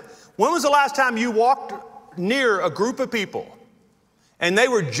this. When was the last time you walked near a group of people and they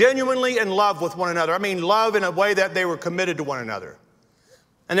were genuinely in love with one another? I mean, love in a way that they were committed to one another.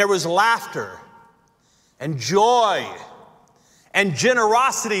 And there was laughter and joy and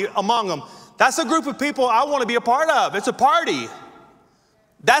generosity among them. That's a group of people I want to be a part of. It's a party.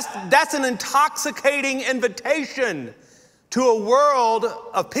 That's an intoxicating invitation to a world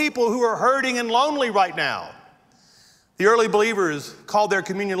of people who are hurting and lonely right now. The early believers called their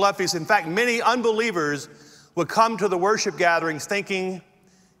communion love feast. In fact, many unbelievers would come to the worship gatherings thinking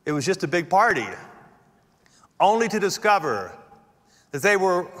it was just a big party, only to discover that they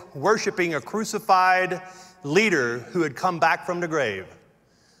were worshiping a crucified leader who had come back from the grave.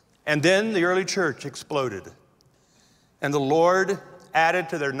 And then the early church exploded, and the Lord added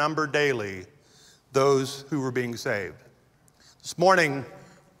to their number daily those who were being saved. This morning,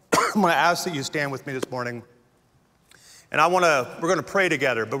 I'm going to ask that you stand with me this morning. And we're going to pray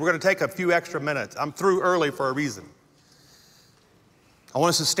together, but we're going to take a few extra minutes. I'm through early for a reason. I want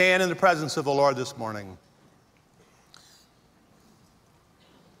us to stand in the presence of the Lord this morning.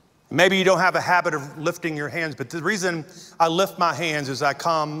 Maybe you don't have a habit of lifting your hands, but the reason I lift my hands is I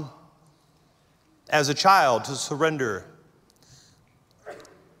come as a child to surrender.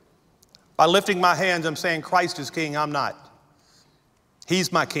 By lifting my hands, I'm saying Christ is king, I'm not.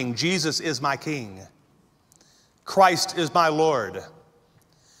 He's my king. Jesus is my king. Christ is my Lord.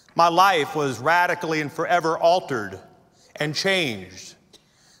 My life was radically and forever altered and changed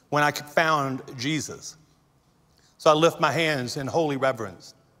when I found Jesus. So I lift my hands in holy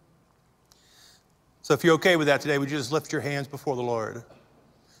reverence. So if you're okay with that today, would you just lift your hands before the Lord?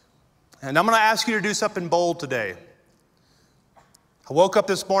 And I'm going to ask you to do something bold today. I woke up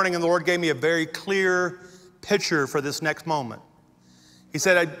this morning and the Lord gave me a very clear picture for this next moment. He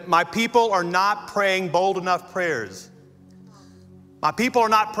said, my people are not praying bold enough prayers. My people are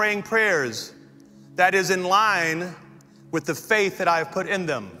not praying prayers that is in line with the faith that I have put in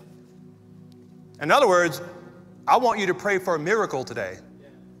them. In other words, I want you to pray for a miracle today.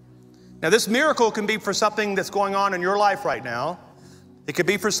 Now, this miracle can be for something that's going on in your life right now. It could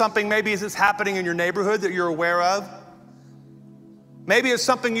be for something maybe that's happening in your neighborhood that you're aware of. Maybe it's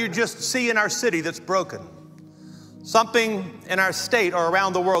something you just see in our city that's broken. Something in our state or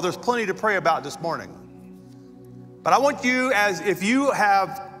around the world. There's plenty to pray about this morning. But I want you, as if you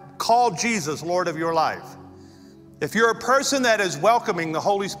have called Jesus Lord of your life, if you're a person that is welcoming the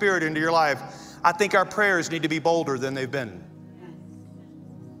Holy Spirit into your life, I think our prayers need to be bolder than they've been.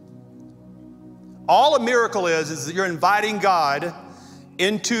 All a miracle is that you're inviting God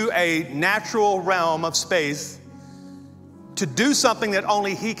into a natural realm of space to do something that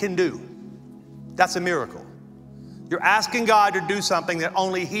only He can do. That's a miracle. You're asking God to do something that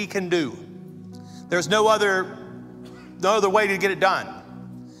only He can do. There's no other way to get it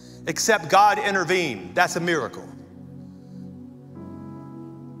done except God intervene. That's a miracle.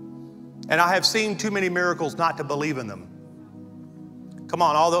 And I have seen too many miracles not to believe in them. Come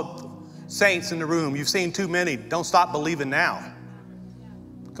on, all the saints in the room, you've seen too many. Don't stop believing now.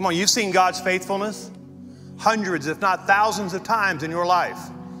 Come on, you've seen God's faithfulness hundreds, if not thousands of times in your life.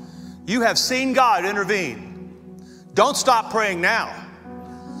 You have seen God intervene. Don't stop praying now.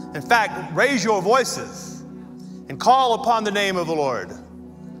 In fact, raise your voices and call upon the name of the Lord.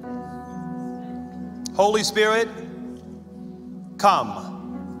 Holy Spirit, come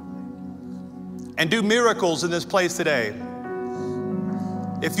and do miracles in this place today.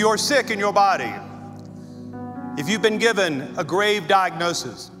 If you're sick in your body, if you've been given a grave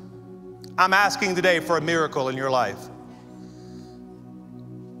diagnosis, I'm asking today for a miracle in your life.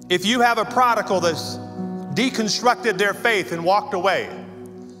 If you have a prodigal that's deconstructed their faith and walked away,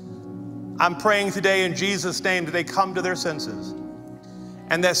 I'm praying today in Jesus' name that they come to their senses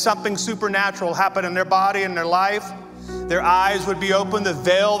and that something supernatural happen in their body and their life. Their eyes would be open, the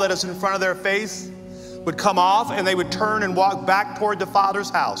veil that is in front of their face would come off, and they would turn and walk back toward the Father's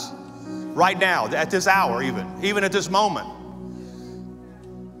house right now, at this hour even at this moment.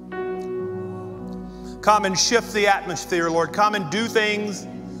 Come and shift the atmosphere, Lord. Come and do things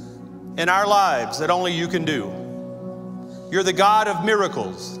in our lives that only you can do. You're the God of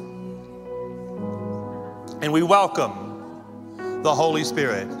miracles. And we welcome the Holy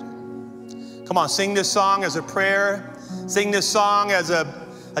Spirit. Come Come on, sing this song as a prayer. Sing this song as a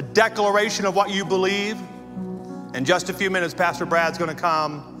declaration of what you believe. In just a few minutes, Pastor Brad's going to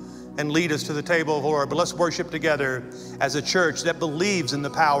come and lead us to the table of the Lord. But let's worship together as a church that believes in the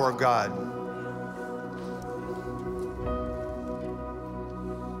power of God.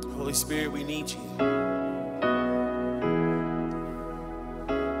 Holy Spirit, we need you.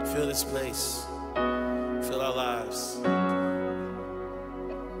 Fill this place. Fill our lives.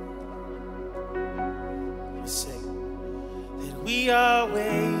 Let's sing. That we are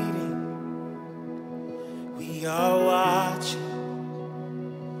waiting. We are watching.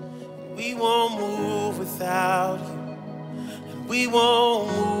 We won't move without you. And we won't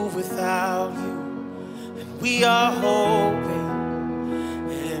move without you. And we are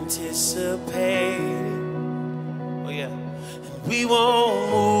hoping, anticipating. Oh yeah. And we won't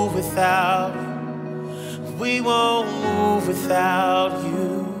move without you. We won't move without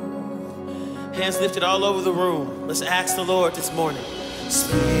you. Hands lifted all over the room. Let's ask the Lord this morning.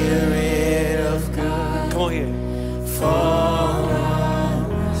 Spirit of God, come on here. Fall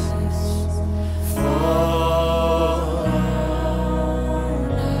on us. Fall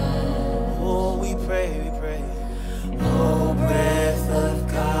on us. Oh, we pray, we pray. Oh, breath of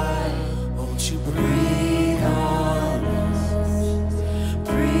God, won't you breathe on us?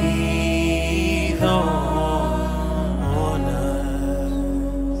 Breathe on us.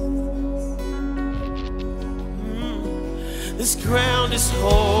 This ground is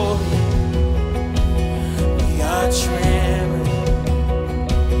holy. We are trembling.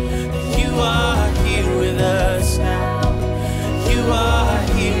 You are here with us now. You are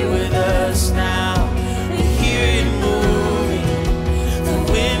here with us now. We hear it moving. The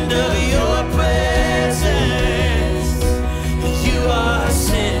wind of your presence. You are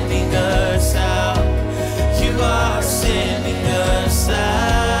sending us out. You are sending us out.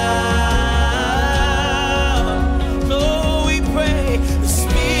 Oh, we pray. The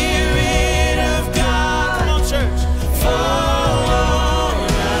Spirit of God, come on, church. Fall on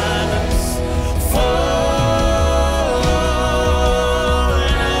us. Fall on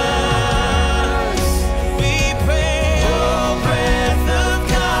us. We pray, oh, breath of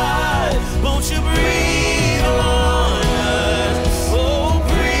God, won't you breathe on us? Oh,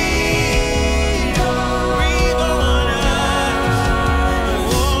 breathe on us.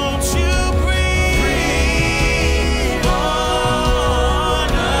 Won't you breathe on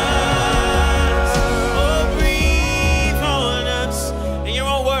us? Oh, breathe on us. In your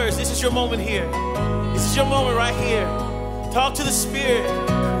own words, this is your moment here. This is your moment right here. Talk to the Spirit.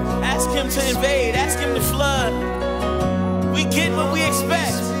 Ask Him to invade. Ask Him to flood. We get what we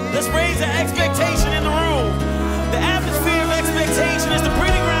expect. Let's raise the expectation in the room. The atmosphere of expectation is the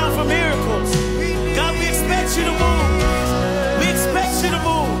breeding ground for miracles. God, we expect you to move. We expect you to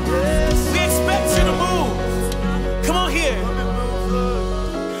move. We expect you to move. Come on here.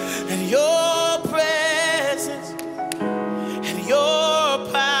 And your presence and your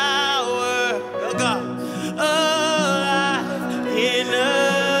power, oh God, alive in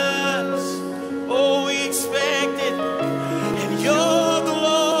us. Oh, we expect it. And your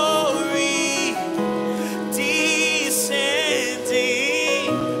glory descending.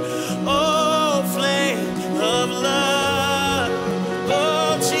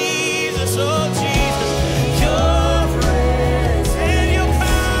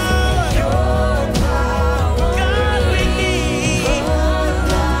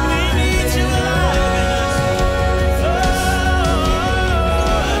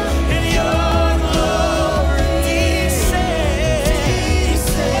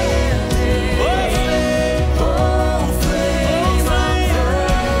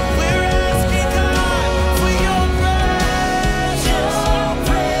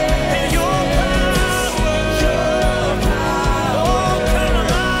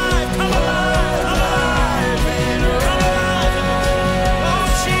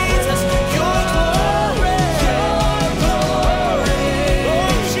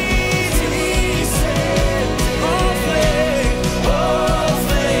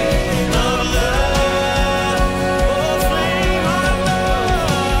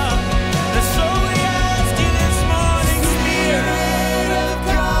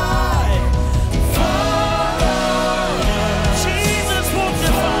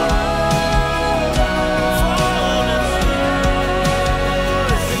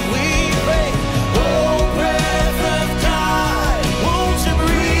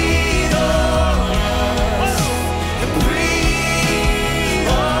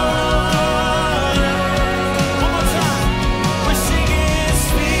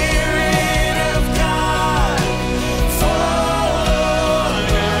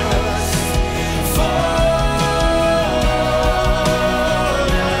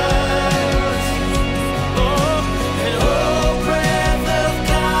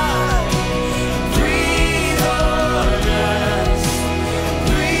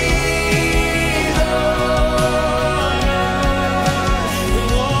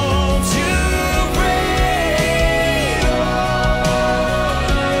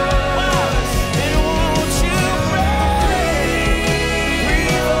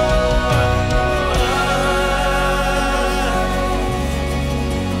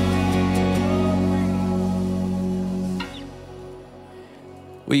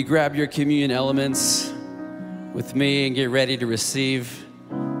 Will you grab your communion elements with me and get ready to receive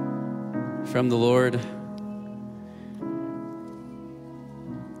from the Lord?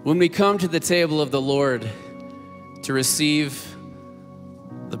 When we come to the table of the Lord to receive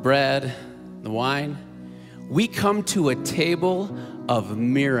the bread, the wine, we come to a table of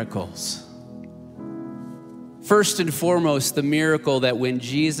miracles. First and foremost, the miracle that when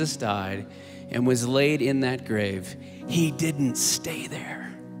Jesus died and was laid in that grave, he didn't stay there.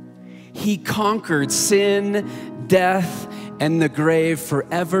 He conquered sin, death, and the grave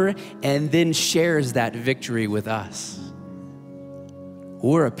forever, and then shares that victory with us.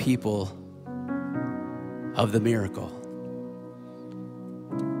 We're a people of the miracle.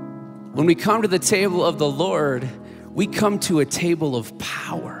 When we come to the table of the Lord, we come to a table of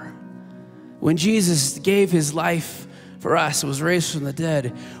power. When Jesus gave his life for us, was raised from the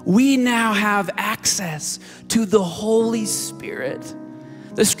dead, we now have access to the Holy Spirit.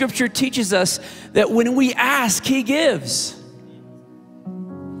 The scripture teaches us that when we ask, he gives.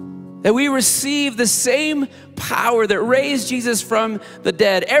 That we receive the same power that raised Jesus from the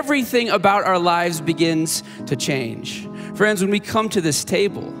dead. Everything about our lives begins to change. Friends, when we come to this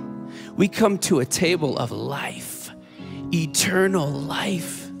table, we come to a table of life, eternal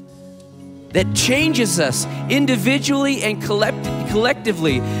life, that changes us individually and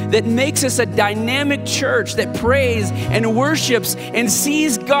collectively, that makes us a dynamic church that prays and worships and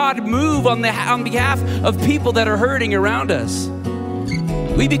sees God move on behalf of people that are hurting around us.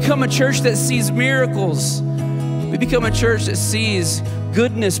 We become a church that sees miracles. We become a church that sees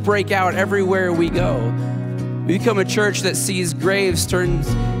goodness break out everywhere we go. We become a church that sees graves turned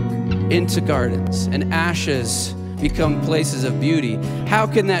into gardens and ashes become places of beauty. How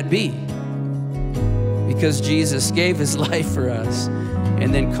can that be? Because Jesus gave his life for us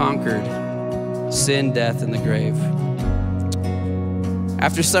and then conquered sin, death, and the grave.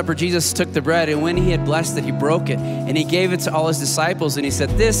 After supper, Jesus took the bread, and when he had blessed it, he broke it, and he gave it to all his disciples, and he said,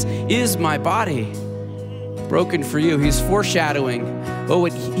 "This is my body, broken for you." He's foreshadowing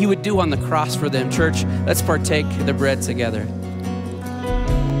what he would do on the cross for them. Church, let's partake the bread together.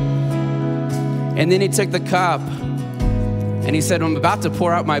 And then he took the cup, and he said, "I'm about to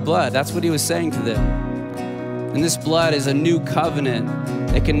pour out my blood." That's what he was saying to them. And this blood is a new covenant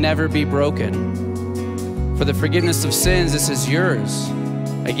that can never be broken. For the forgiveness of sins, this is yours.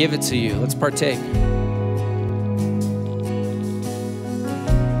 I give it to you. Let's partake.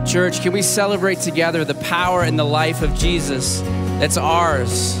 Church, can we celebrate together the power and the life of Jesus that's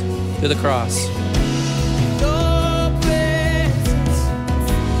ours through the cross?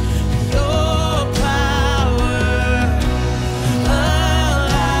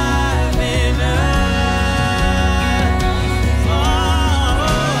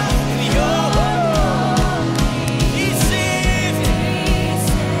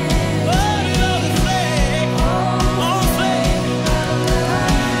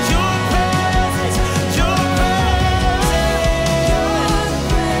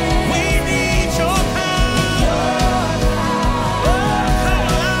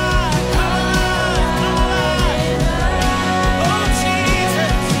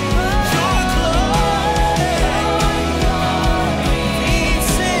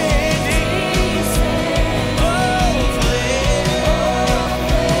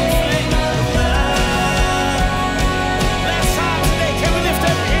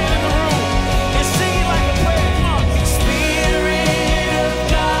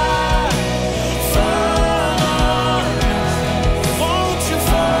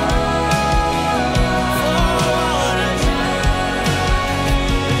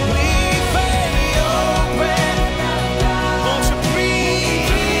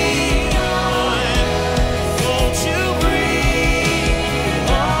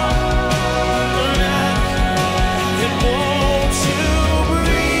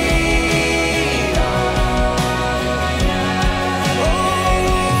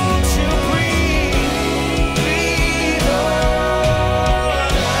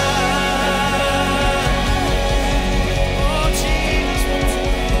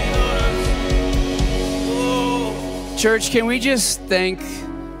 Church, can we just thank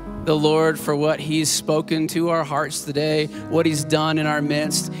the Lord for what he's spoken to our hearts today, what he's done in our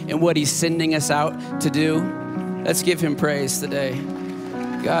midst, and what he's sending us out to do? Let's give him praise today.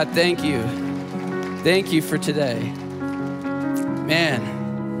 God, thank you. Thank you for today.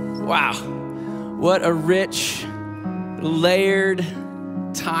 Man, wow. What a rich, layered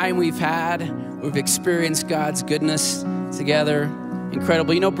time we've had. We've experienced God's goodness together.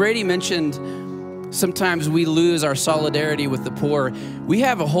 Incredible. You know, Brady mentioned sometimes we lose our solidarity with the poor. We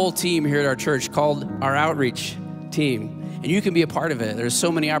have a whole team here at our church called our outreach team. and you can be a part of it. There's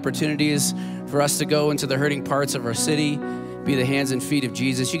so many opportunities for us to go into the hurting parts of our city, be the hands and feet of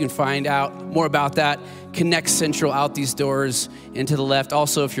Jesus. You can find out more about that. Connect Central out these doors and to the left.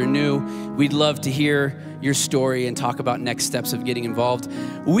 Also, if you're new, we'd love to hear your story and talk about next steps of getting involved.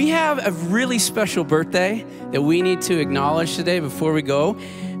 We have a really special birthday that we need to acknowledge today before we go.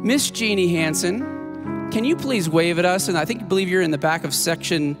 Miss Jeannie Hansen, can you please wave at us? And I believe you're in the back of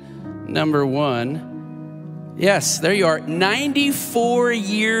section number 1. Yes, there you are. 94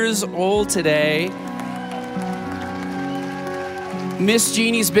 years old today. Miss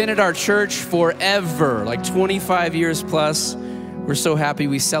Jeannie's been at our church forever, like 25 years plus. We're so happy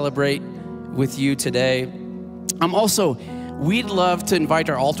we celebrate with you today. We'd love to invite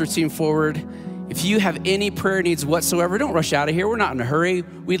our altar team forward. If you have any prayer needs whatsoever, don't rush out of here. We're not in a hurry.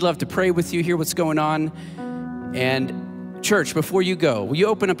 We'd love to pray with you, hear what's going on. And church, before you go, will you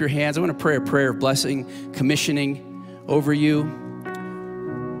open up your hands? I want to pray a prayer of blessing, commissioning over you.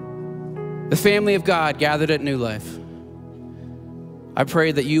 The family of God gathered at New Life. I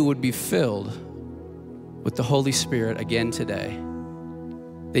pray that you would be filled with the Holy Spirit again today,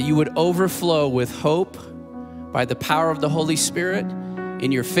 that you would overflow with hope by the power of the Holy Spirit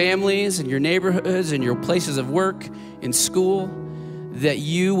in your families, in your neighborhoods, in your places of work, in school, that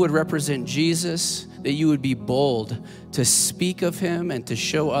you would represent Jesus, that you would be bold to speak of him and to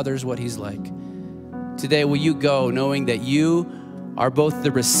show others what he's like. Today, will you go knowing that you are both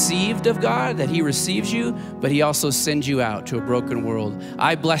the received of God, that he receives you, but he also sends you out to a broken world.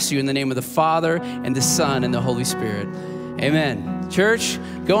 I bless you in the name of the Father and the Son and the Holy Spirit. Amen. Church,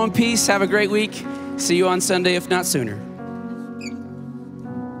 go in peace. Have a great week. See you on Sunday, if not sooner.